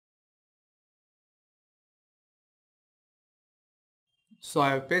 So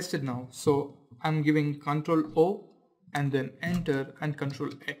I have pasted now. So I'm giving Ctrl O and then enter and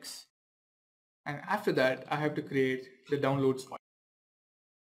Ctrl X. And after that I have to create the downloads file.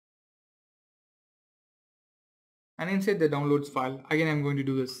 And inside the downloads file, again I'm going to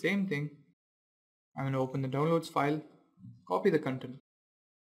do the same thing. I'm going to open the downloads file, copy the content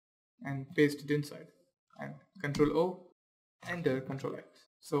and paste it inside, and Ctrl O, enter, Ctrl X.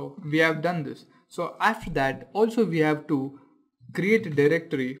 So we have done this. So after that also we have to create a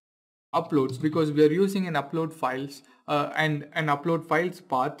directory uploads, because we are using an upload files and an upload files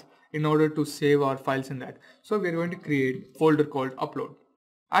path in order to save our files in that. So we are going to create a folder called upload.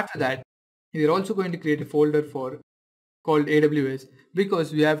 After that We are also going to create a folder called AWS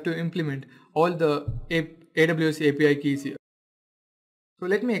because we have to implement all the AWS API keys here. So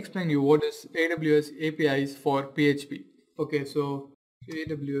let me explain you what is AWS APIs for PHP. Okay, so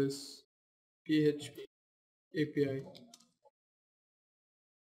AWS PHP API.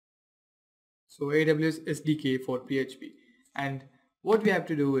 So AWS SDK for PHP. And what we have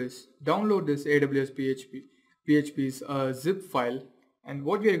to do is download this AWS PHP. PHP is a zip file, and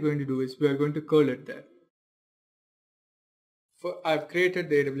what we are going to do is we are going to curl it there. I've created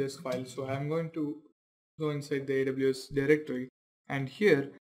the AWS file, so I'm going to go inside the AWS directory, and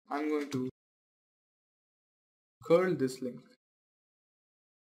here I'm going to curl this link.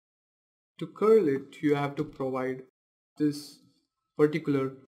 To curl it, you have to provide this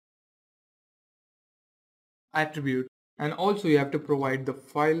particular attribute, and also you have to provide the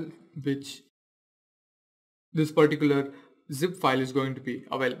file which this particular zip file is going to be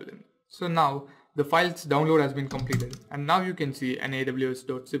available in. So now the file's download has been completed, and now you can see an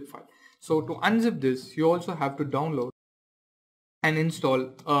aws.zip file. So to unzip this, you also have to download and install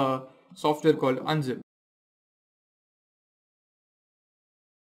a software called Unzip.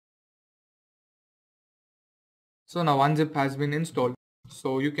 So now Unzip has been installed,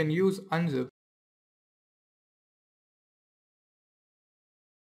 so you can use Unzip.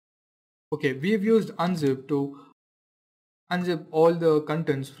 Okay, we've used Unzip to unzip all the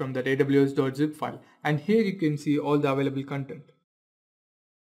contents from that aws.zip file, and here you can see all the available content.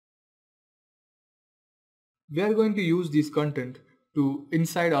 We are going to use this content to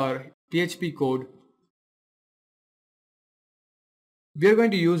inside our PHP code. We are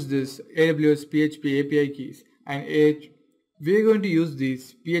going to use this AWS PHP API keys, and we are going to use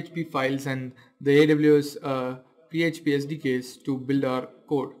these PHP files and the AWS PHP SDKs to build our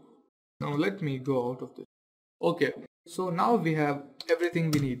code. Now let me go out of this. Okay, so now we have everything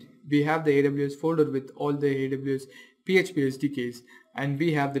we need. We have the AWS folder with all the AWS PHP SDKs, and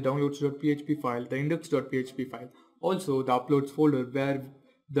we have the downloads.php file, the index.php file, also the uploads folder where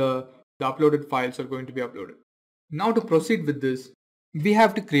the uploaded files are going to be uploaded. Now to proceed with this, we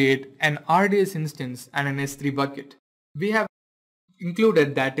have to create an RDS instance and an S3 bucket. We have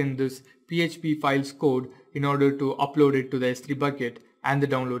included that in this PHP files code in order to upload it to the S3 bucket and the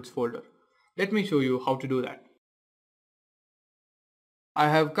downloads folder. Let me show you how to do that. I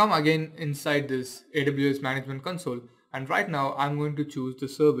have come again inside this AWS management console, and right now I'm going to choose the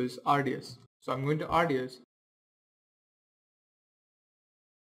service RDS. So I'm going to RDS.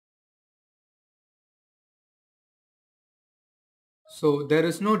 So there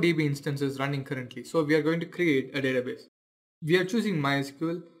is no DB instances running currently, so we are going to create a database. We are choosing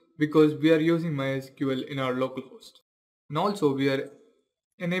MySQL because we are using MySQL in our local host. And also we are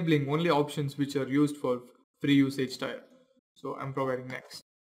enabling only options which are used for free usage tier. So I'm providing next.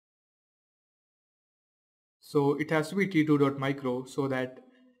 So it has to be t2.micro so that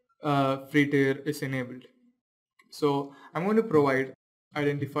free tier is enabled. So I'm going to provide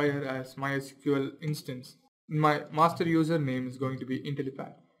identifier as MySQL instance. My master username is going to be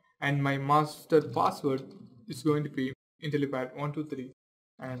Intellipaat, and my master password is going to be Intellipaat123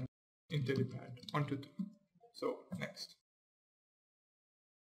 and Intellipaat123. So next.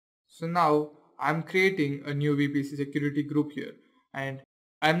 So now I'm creating a new VPC security group here, and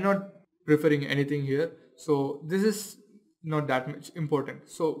I'm not preferring anything here. So this is not that much important.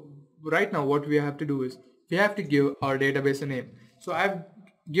 So right now what we have to do is we have to give our database a name. So I've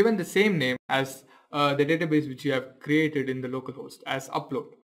given the same name as the database which you have created in the localhost as upload.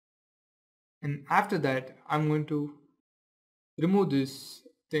 And after that, I'm going to remove this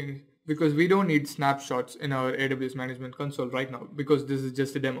thing because we don't need snapshots in our AWS management console right now because this is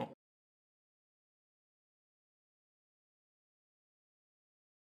just a demo.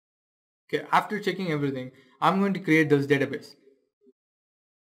 Okay, after checking everything, I'm going to create this database.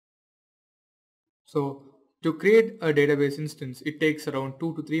 So to create a database instance, it takes around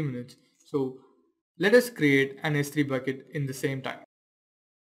 2 to 3 minutes. So let us create an S3 bucket in the same time.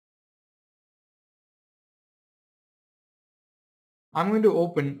 I'm going to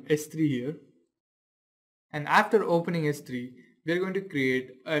open S3 here. And after opening S3, we are going to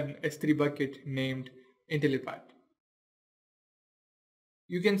create an S3 bucket named Intellipaat.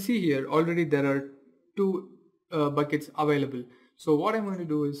 You can see here already there are two buckets available. So what I'm going to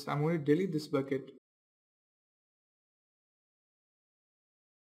do is I'm going to delete this bucket.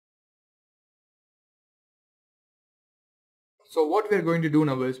 So what we are going to do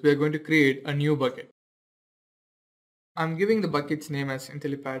now is we are going to create a new bucket. I'm giving the bucket's name as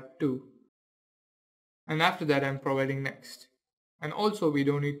Intellipaat2, and after that I'm providing next. And also we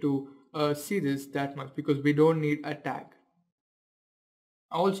don't need to see this that much because we don't need a tag.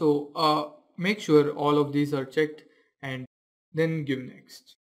 Also make sure all of these are checked and then give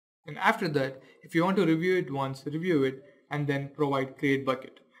next. And after that, if you want to review it once, review it and then provide create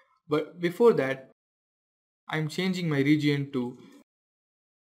bucket. But before that, I'm changing my region to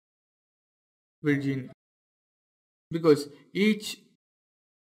Virginia because each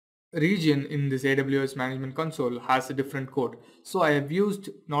region in this AWS management console has a different code. So I have used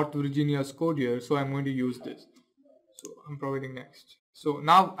North Virginia's code here, so I'm going to use this. So I'm providing next. So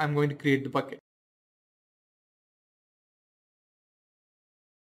now I'm going to create the bucket.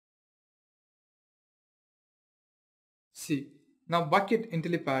 See, now bucket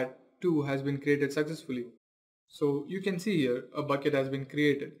Intellipaat 2 has been created successfully. So you can see here a bucket has been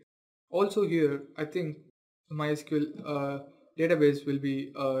created. Also here, I think the MySQL database will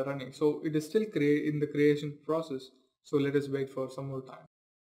be running. So it is still in the creation process. So let us wait for some more time.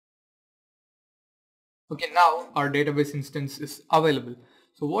 Okay, now our database instance is available.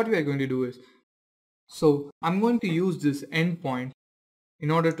 So what we are going to do is, so I'm going to use this endpoint in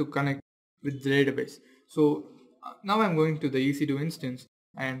order to connect with the database. So now I'm going to the EC2 instance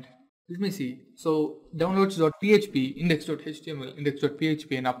and let me see. So downloads.php, index.html,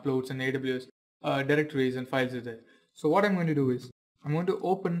 index.php and uploads and AWS directories and files are there. So what I'm going to do is I'm going to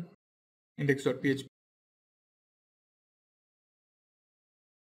open index.php.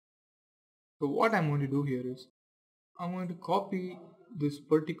 So what I'm going to do here is I'm going to copy this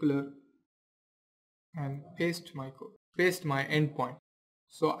particular and paste my code, paste my endpoint.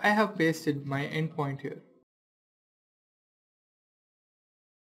 So I have pasted my endpoint here.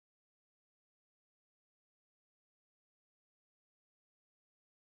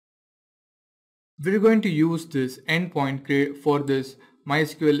 We're going to use this endpoint for this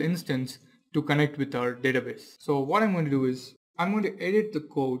MySQL instance to connect with our database. So what I'm going to do is I'm going to edit the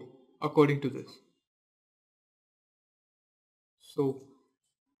code according to this. So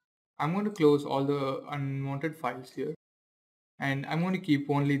I'm going to close all the unwanted files here and I'm going to keep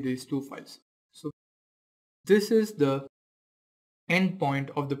only these two files. So this is the endpoint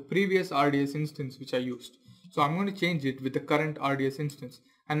of the previous RDS instance which I used. So I'm going to change it with the current RDS instance.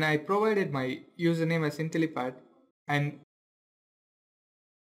 And I provided my username as Intellipaat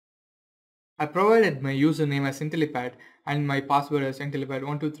and my password as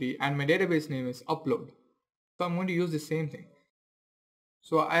Intellipaat123 and my database name is upload. So I'm going to use the same thing.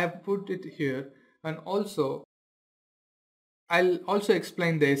 So I have put it here and also I'll also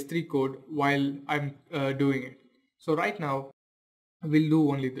explain the S3 code while I'm doing it. So right now we'll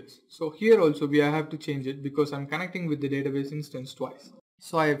do only this. So here also we have to change it because I'm connecting with the database instance twice.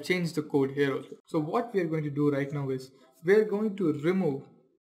 So I have changed the code here also. So what we are going to do right now is we are going to remove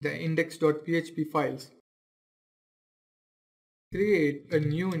the index.php files, create a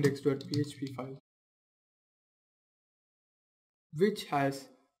new index.php file which has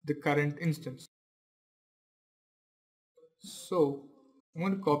the current instance. So I'm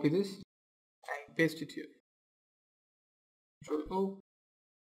going to copy this and paste it here. Control O.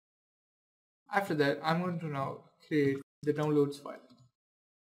 After that, I'm going to now create the downloads file.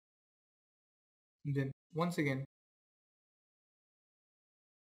 And then once again,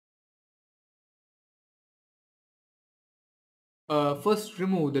 first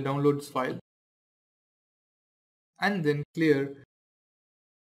remove the downloads file and then clear.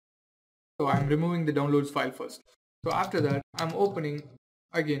 So I'm removing the downloads file first. So after that, I'm opening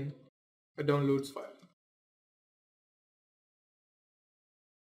again a downloads file.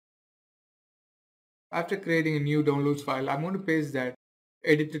 After creating a new downloads file, I'm going to paste that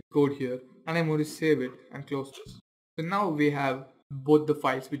edited code here and I'm going to save it and close this. So now we have both the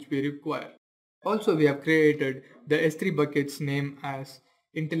files which we require. Also, we have created the S3 bucket's name as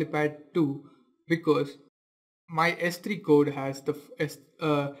Intellipaat2 because my S3 code has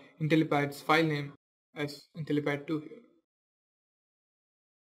the Intellipaat's file name as Intellipaat2 here.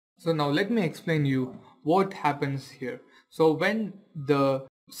 So now let me explain you what happens here. So when the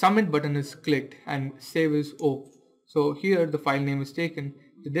submit button is clicked and save is O. So here the file name is taken,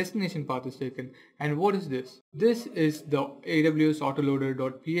 the destination path is taken, and what is this? This is the AWS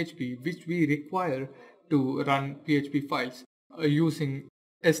autoloader.php which we require to run PHP files using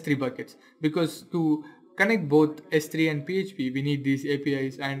S3 buckets, because to connect both S3 and PHP we need these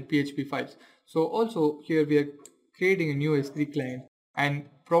APIs and PHP files. So also here we are creating a new S3 client and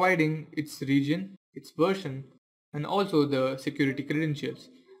providing its region, its version, and also the security credentials.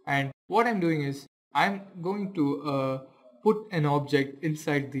 And what I'm doing is I'm going to put an object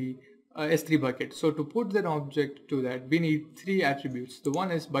inside the S3 bucket. So to put that object to that, we need three attributes. The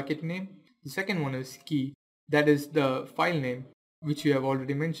one is bucket name, the second one is key, that is the file name which you have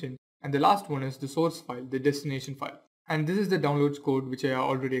already mentioned, and the last one is the source file, the destination file. And this is the downloads code which I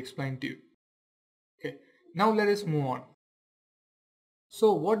already explained to you. Now let us move on.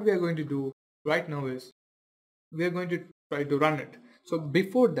 So what we are going to do right now is we are going to try to run it. So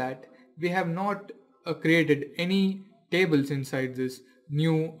before that, we have not created any tables inside this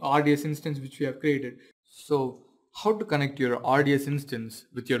new RDS instance which we have created. So how to connect your RDS instance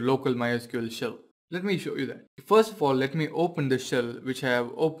with your local MySQL shell? Let me show you that. First of all, let me open the shell which I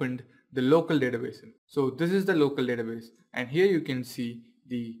have opened the local database in. So this is the local database, and here you can see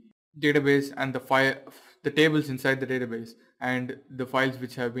the database and the tables inside the database and the files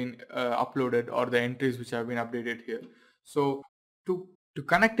which have been uploaded, or the entries which have been updated here. So to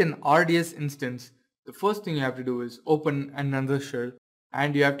connect an RDS instance, the first thing you have to do is open another shell,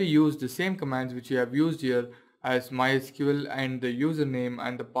 and you have to use the same commands which you have used here as MySQL and the username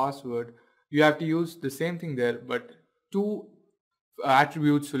and the password. You have to use the same thing there, but two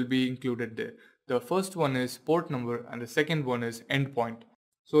attributes will be included there. The first one is port number and the second one is endpoint.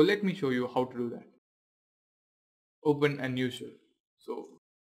 So let me show you how to do that. Open a new shell. So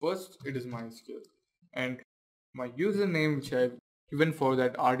first it is MySQL, and my username which I've given for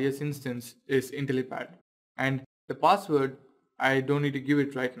that RDS instance is Intellipaat, and the password I don't need to give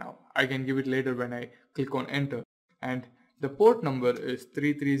it right now. I can give it later when I click on enter. And the port number is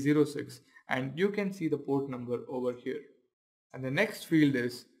 3306, and you can see the port number over here. And the next field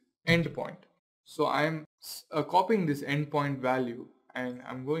is endpoint. So I'm copying this endpoint value and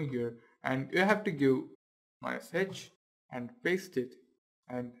I'm going here, and you have to give -h and paste it,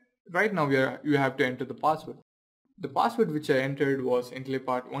 and right now you have to enter the password. The password which I entered was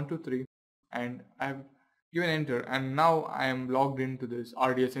Intellipaat123, and I've given enter, and now I am logged into this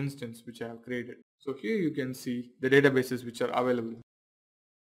RDS instance which I have created. So here you can see the databases which are available.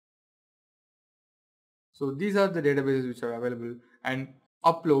 So these are the databases which are available, and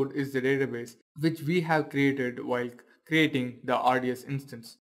upload is the database which we have created while creating the RDS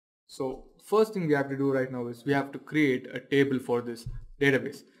instance. So first thing we have to do right now is we have to create a table for this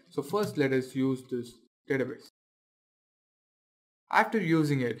database. So first let us use this database. After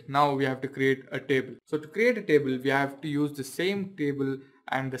using it, now we have to create a table. So to create a table, we have to use the same table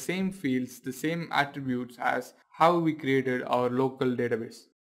and the same fields, the same attributes as how we created our local database.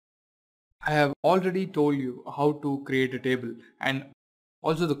 I have already told you how to create a table and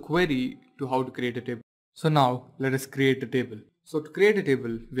also the query to how to create a table. So now let us create a table. So to create a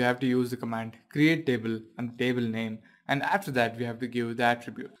table, we have to use the command create table and the table name, and after that we have to give the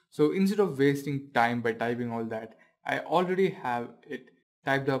attribute. So instead of wasting time by typing all that, I already have it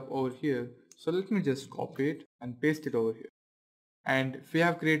typed up over here. So let me just copy it and paste it over here. And we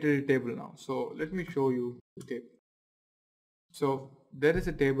have created a table now. So let me show you the table. So there is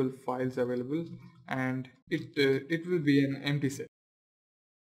a table files available, and it will be an empty set.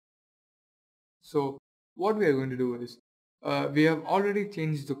 So what we are going to do is we have already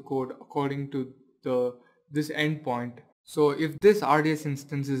changed the code according to this endpoint. So if this RDS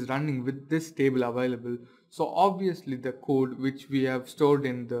instance is running with this table available, so obviously the code which we have stored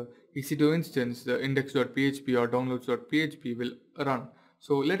in the EC2 instance, the index.php or downloads.php, will run.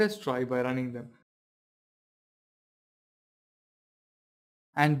 So let us try by running them.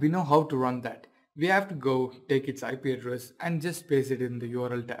 And we know how to run that. We have to go take its IP address and just paste it in the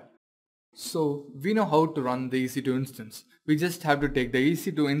URL tab. So we know how to run the EC2 instance. We just have to take the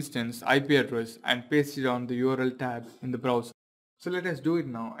EC2 instance IP address and paste it on the URL tab in the browser. So let us do it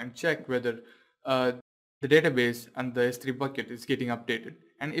now and check whether the database and the S3 bucket is getting updated.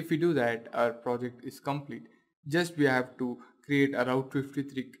 And if we do that, our project is complete. Just we have to create a Route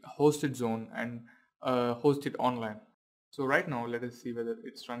 53 hosted zone and host it online. So right now let us see whether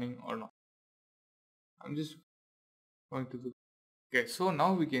it's running or not. I'm just going to do. Okay, so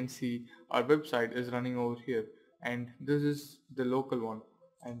now we can see our website is running over here, and this is the local one,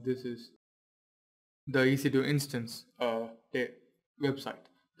 and this is the EC2 instance website,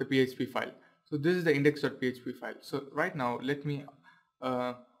 the PHP file. So this is the index.php file. So right now let me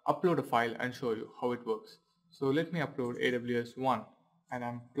upload a file and show you how it works. So let me upload AWS 1, and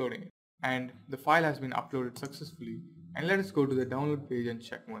I'm uploading it, and the file has been uploaded successfully. And let us go to the download page and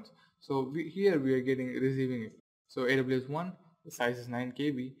check once. So here we are receiving it. So AWS 1, the size is 9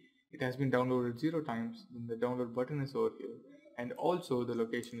 KB. It has been downloaded 0 times. Then the download button is over here, and also the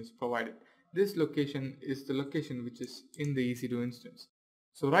location is provided. This location is the location which is in the EC2 instance.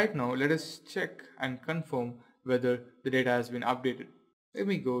 So right now let us check and confirm whether the data has been updated. Let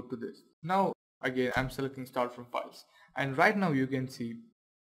me go to this. Now again I'm selecting start from files, and right now you can see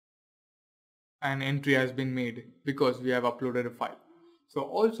an entry has been made because we have uploaded a file. So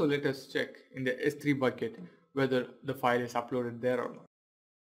also let us check in the S3 bucket whether the file is uploaded there or not.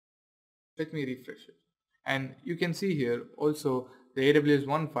 Let me refresh it, and you can see here also the AWS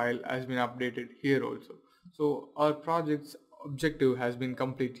 1 file has been updated here also. So our project's objective has been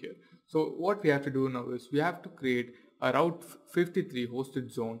complete here. So what we have to do now is we have to create a Route 53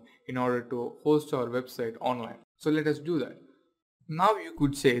 hosted zone in order to host our website online. So let us do that. Now you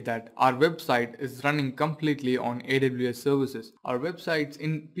could say that our website is running completely on AWS services. Our websites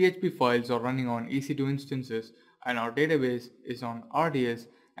in PHP files are running on EC2 instances, and our database is on RDS,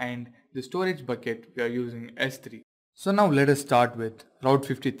 and the storage bucket we are using S3. So now let us start with Route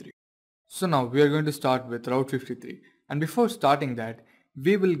 53. So now we are going to start with Route 53, and before starting that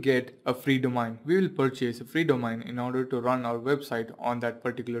we will get a free domain. We will purchase a free domain in order to run our website on that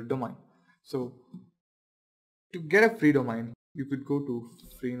particular domain. So to get a free domain, you could go to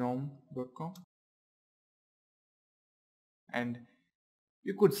freenom.com and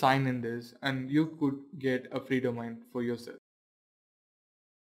you could sign in this and you could get a free domain for yourself.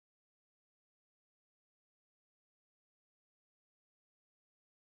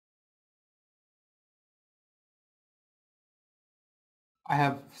 I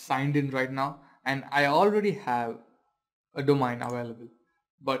have signed in right now and I already have a domain available.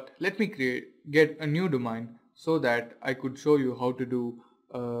 But let me get a new domain so that I could show you how to do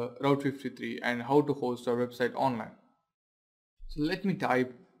Route 53 and how to host our website online. So let me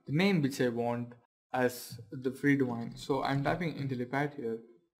type the name which I want as the free domain. So I'm typing Intellipaat here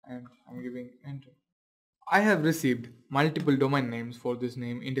and I'm giving enter. I have received multiple domain names for this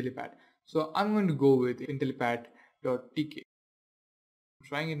name Intellipaat. So I'm going to go with intellipaat.tk. I'm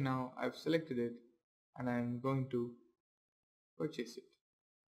trying it now. I've selected it and I'm going to purchase it.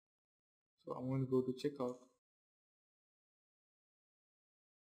 So I'm going to go to checkout.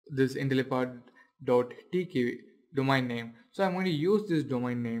 This intellipaat.tk domain name. So I'm going to use this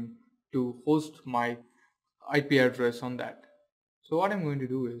domain name to host my IP address on that. So what I'm going to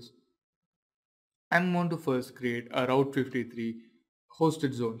do is I'm going to first create a Route 53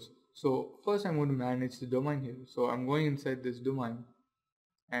 hosted zones. So first I'm going to manage the domain here. So I'm going inside this domain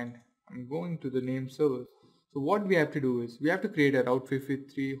and I'm going to the name server. So what we have to do is we have to create a Route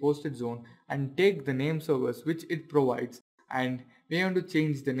 53 hosted zone and take the name servers which it provides, and we have to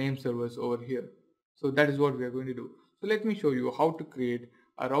change the name servers over here. So that is what we are going to do. So let me show you how to create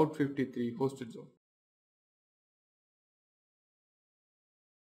a Route 53 hosted zone.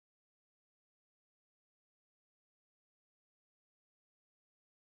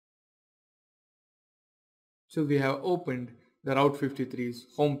 So we have opened the Route 53's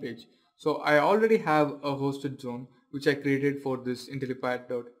homepage. So I already have a hosted zone which I created for this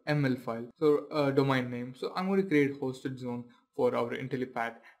intellipaat.ml file, so a domain name. So I'm going to create hosted zone for our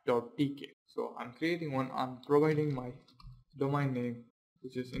intellipaat.tk. So I'm creating one. I'm providing my domain name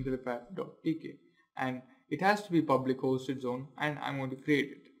which is intellipaat.tk, and it has to be public hosted zone, and I'm going to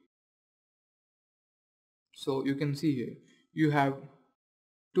create it. So you can see here you have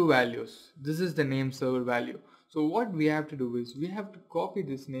two values. This is the name server value. So what we have to do is we have to copy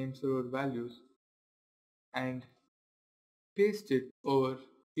this name server values and paste it over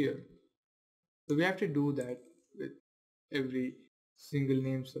here. So we have to do that with every single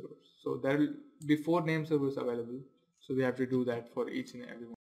name server. So there will be 4 name servers available. So we have to do that for each and every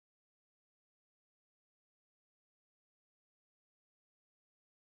one.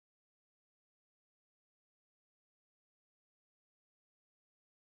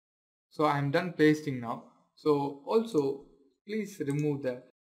 So I am done pasting now. So also please remove that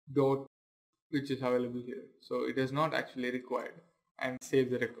dot which is available here. So it is not actually required, and save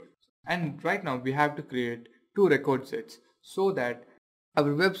the record. And right now we have to create 2 record sets so that our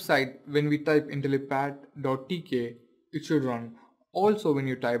website, when we type intellipaat.tk, it should run. Also when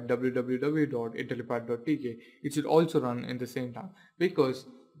you type www.intellipaat.tk, it should also run in the same time, because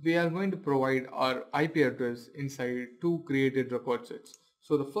we are going to provide our IP address inside 2 created record sets.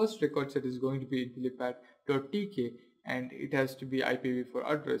 So the first record set is going to be intellipaat.tk, and it has to be IPv4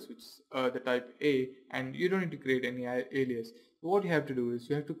 address, which is the type A, and you don't need to create any alias. So what you have to do is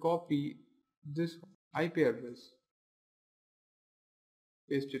you have to copy this IP address,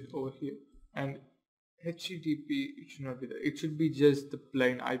 paste it over here, and HTTP, it should not be there. It should be just the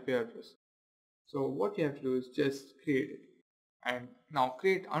plain IP address. So what you have to do is just create it, and now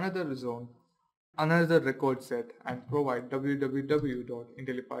create another zone, another record set, and provide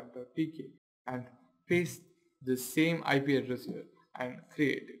www.intellipaat.tk and paste the same IP address here and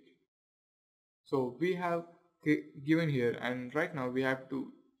create it. So we have given here, and right now we have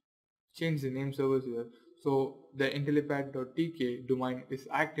to change the name servers here. So the intellipaat.tk domain is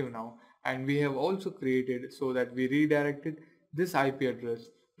active now, and we have also created so that we redirected this IP address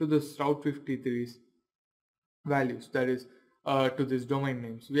to this Route 53's values, that is to this domain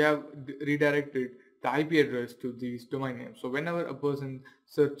names. We have redirected the IP address to these domain names. So whenever a person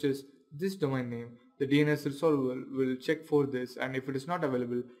searches this domain name, the DNS resolver will check for this, and if it is not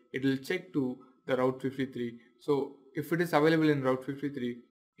available, it will check to the Route 53. So if it is available in Route 53,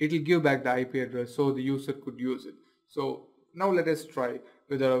 it will give back the IP address so the user could use it. So now let us try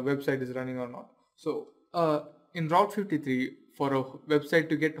whether our website is running or not. So in Route 53, for a website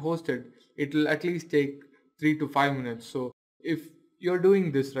to get hosted, it will at least take 3 to 5 minutes. So if you're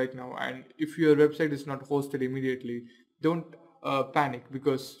doing this right now and if your website is not hosted immediately, don't panic,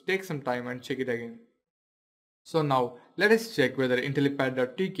 because take some time and check it again. So now let us check whether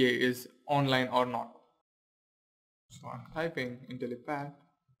Intellipaat.tk is online or not. So I'm typing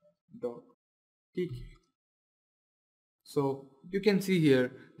Intellipaat.tk. So you can see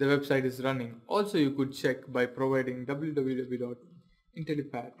here the website is running. Also you could check by providing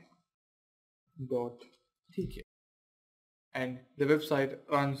www.intellipaat.tk, and the website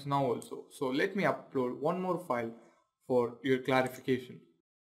runs now also. So let me upload one more file for your clarification.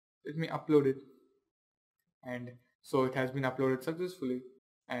 Let me upload it, and so it has been uploaded successfully,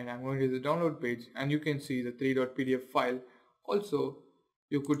 and I'm going to the download page, and you can see the 3.pdf file. Also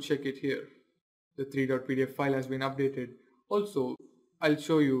you could check it here. The 3.pdf file has been updated. Also I'll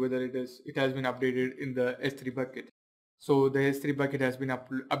show you whether it has been updated in the S3 bucket. So the S3 bucket has been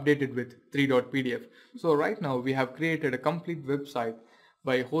updated with 3.pdf. So right now we have created a complete website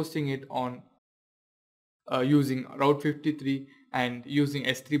by hosting it on using Route 53 and using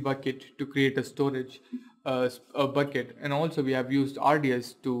S3 bucket to create a storage a bucket, and also we have used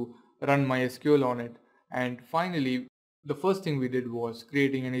RDS to run MySQL on it. And finally, the first thing we did was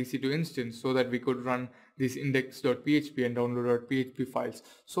creating an EC2 instance so that we could run this index.php and download.php files,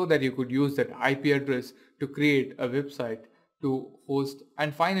 so that you could use that IP address to create a website to host.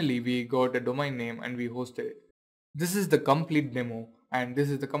 And finally we got a domain name and we hosted it. This is the complete demo, and this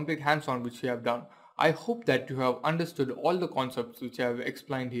is the complete hands-on which we have done. I hope that you have understood all the concepts which I have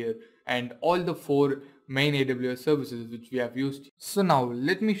explained here and all the 4 main AWS services which we have used. So now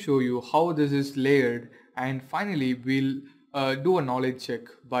let me show you how this is layered, and finally we'll do a knowledge check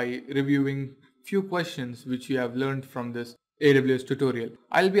by reviewing few questions which you have learned from this AWS tutorial.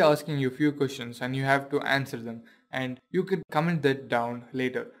 I'll be asking you a few questions and you have to answer them, and you could comment that down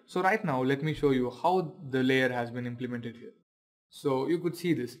later. So right now let me show you how the layer has been implemented here. So you could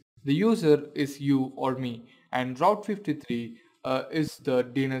see this. The user is you or me, and Route 53 is the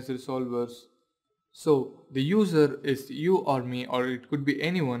DNS resolvers. So the user is you or me, or it could be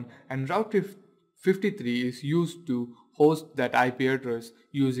anyone, and Route 53 is used to host that IP address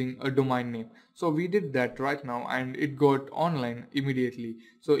using a domain name. So we did that right now and it got online immediately.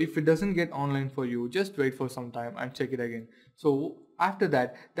 So if it doesn't get online for you, just wait for some time and check it again. So after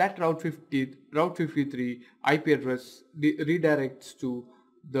that, that Route 53 IP address redirects to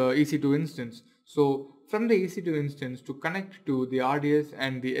the EC2 instance. So from the EC2 instance, to connect to the RDS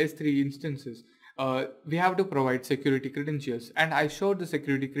and the S3 instances, we have to provide security credentials, and I showed the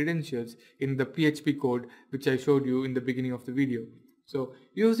security credentials in the PHP code which I showed you in the beginning of the video. So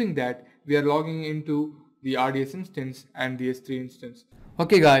using that, we are logging into the RDS instance and the S3 instance.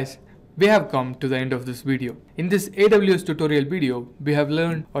 Okay guys, we have come to the end of this video. In this AWS tutorial video, we have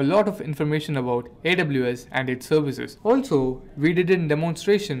learned a lot of information about AWS and its services. Also, we did a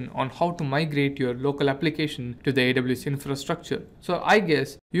demonstration on how to migrate your local application to the AWS infrastructure. So I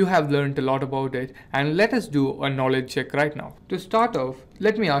guess you have learned a lot about it, and let us do a knowledge check right now. To start off,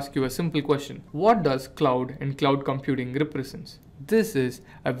 let me ask you a simple question. What does cloud and cloud computing represents? This is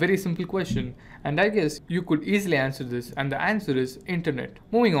a very simple question, and I guess you could easily answer this, and the answer is internet.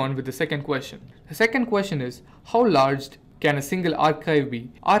 Moving on with the second question. The second question is, how large can a single archive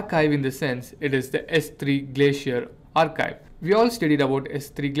be? Archive in the sense it is the S3 Glacier archive. We all studied about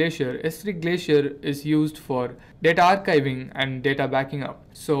S3 Glacier. S3 Glacier is used for data archiving and data backing up.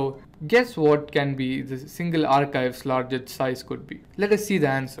 So guess what can be the single archive's largest size could be? Let us see the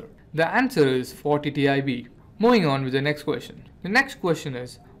answer. The answer is 40 TIB. Moving on with the next question. The next question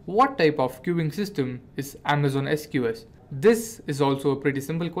is, what type of queuing system is Amazon SQS? This is also a pretty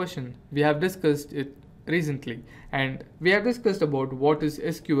simple question. We have discussed it recently, and we have discussed about what is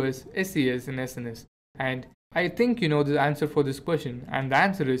SQS, SES and SNS. And I think you know the answer for this question, and the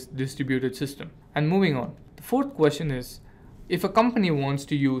answer is distributed system. And moving on. The fourth question is, if a company wants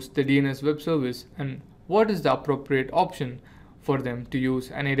to use the DNS web service, and what is the appropriate option for them to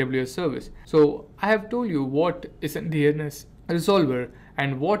use an AWS service? So I have told you what is a DNS resolver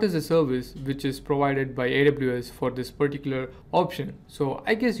and what is a service which is provided by AWS for this particular option. So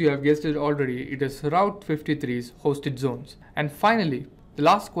I guess you have guessed it already. It is Route 53's hosted zones. And finally, the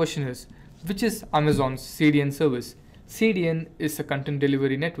last question is, which is Amazon's CDN service? CDN is a content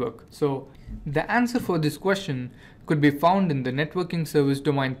delivery network. So the answer for this question could be found in the networking service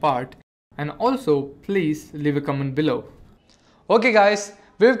domain part And also, please leave a comment below. Okay guys,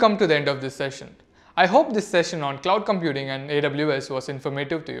 we've come to the end of this session. I hope this session on cloud computing and AWS was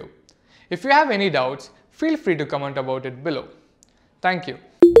informative to you. If you have any doubts, feel free to comment about it below. Thank you.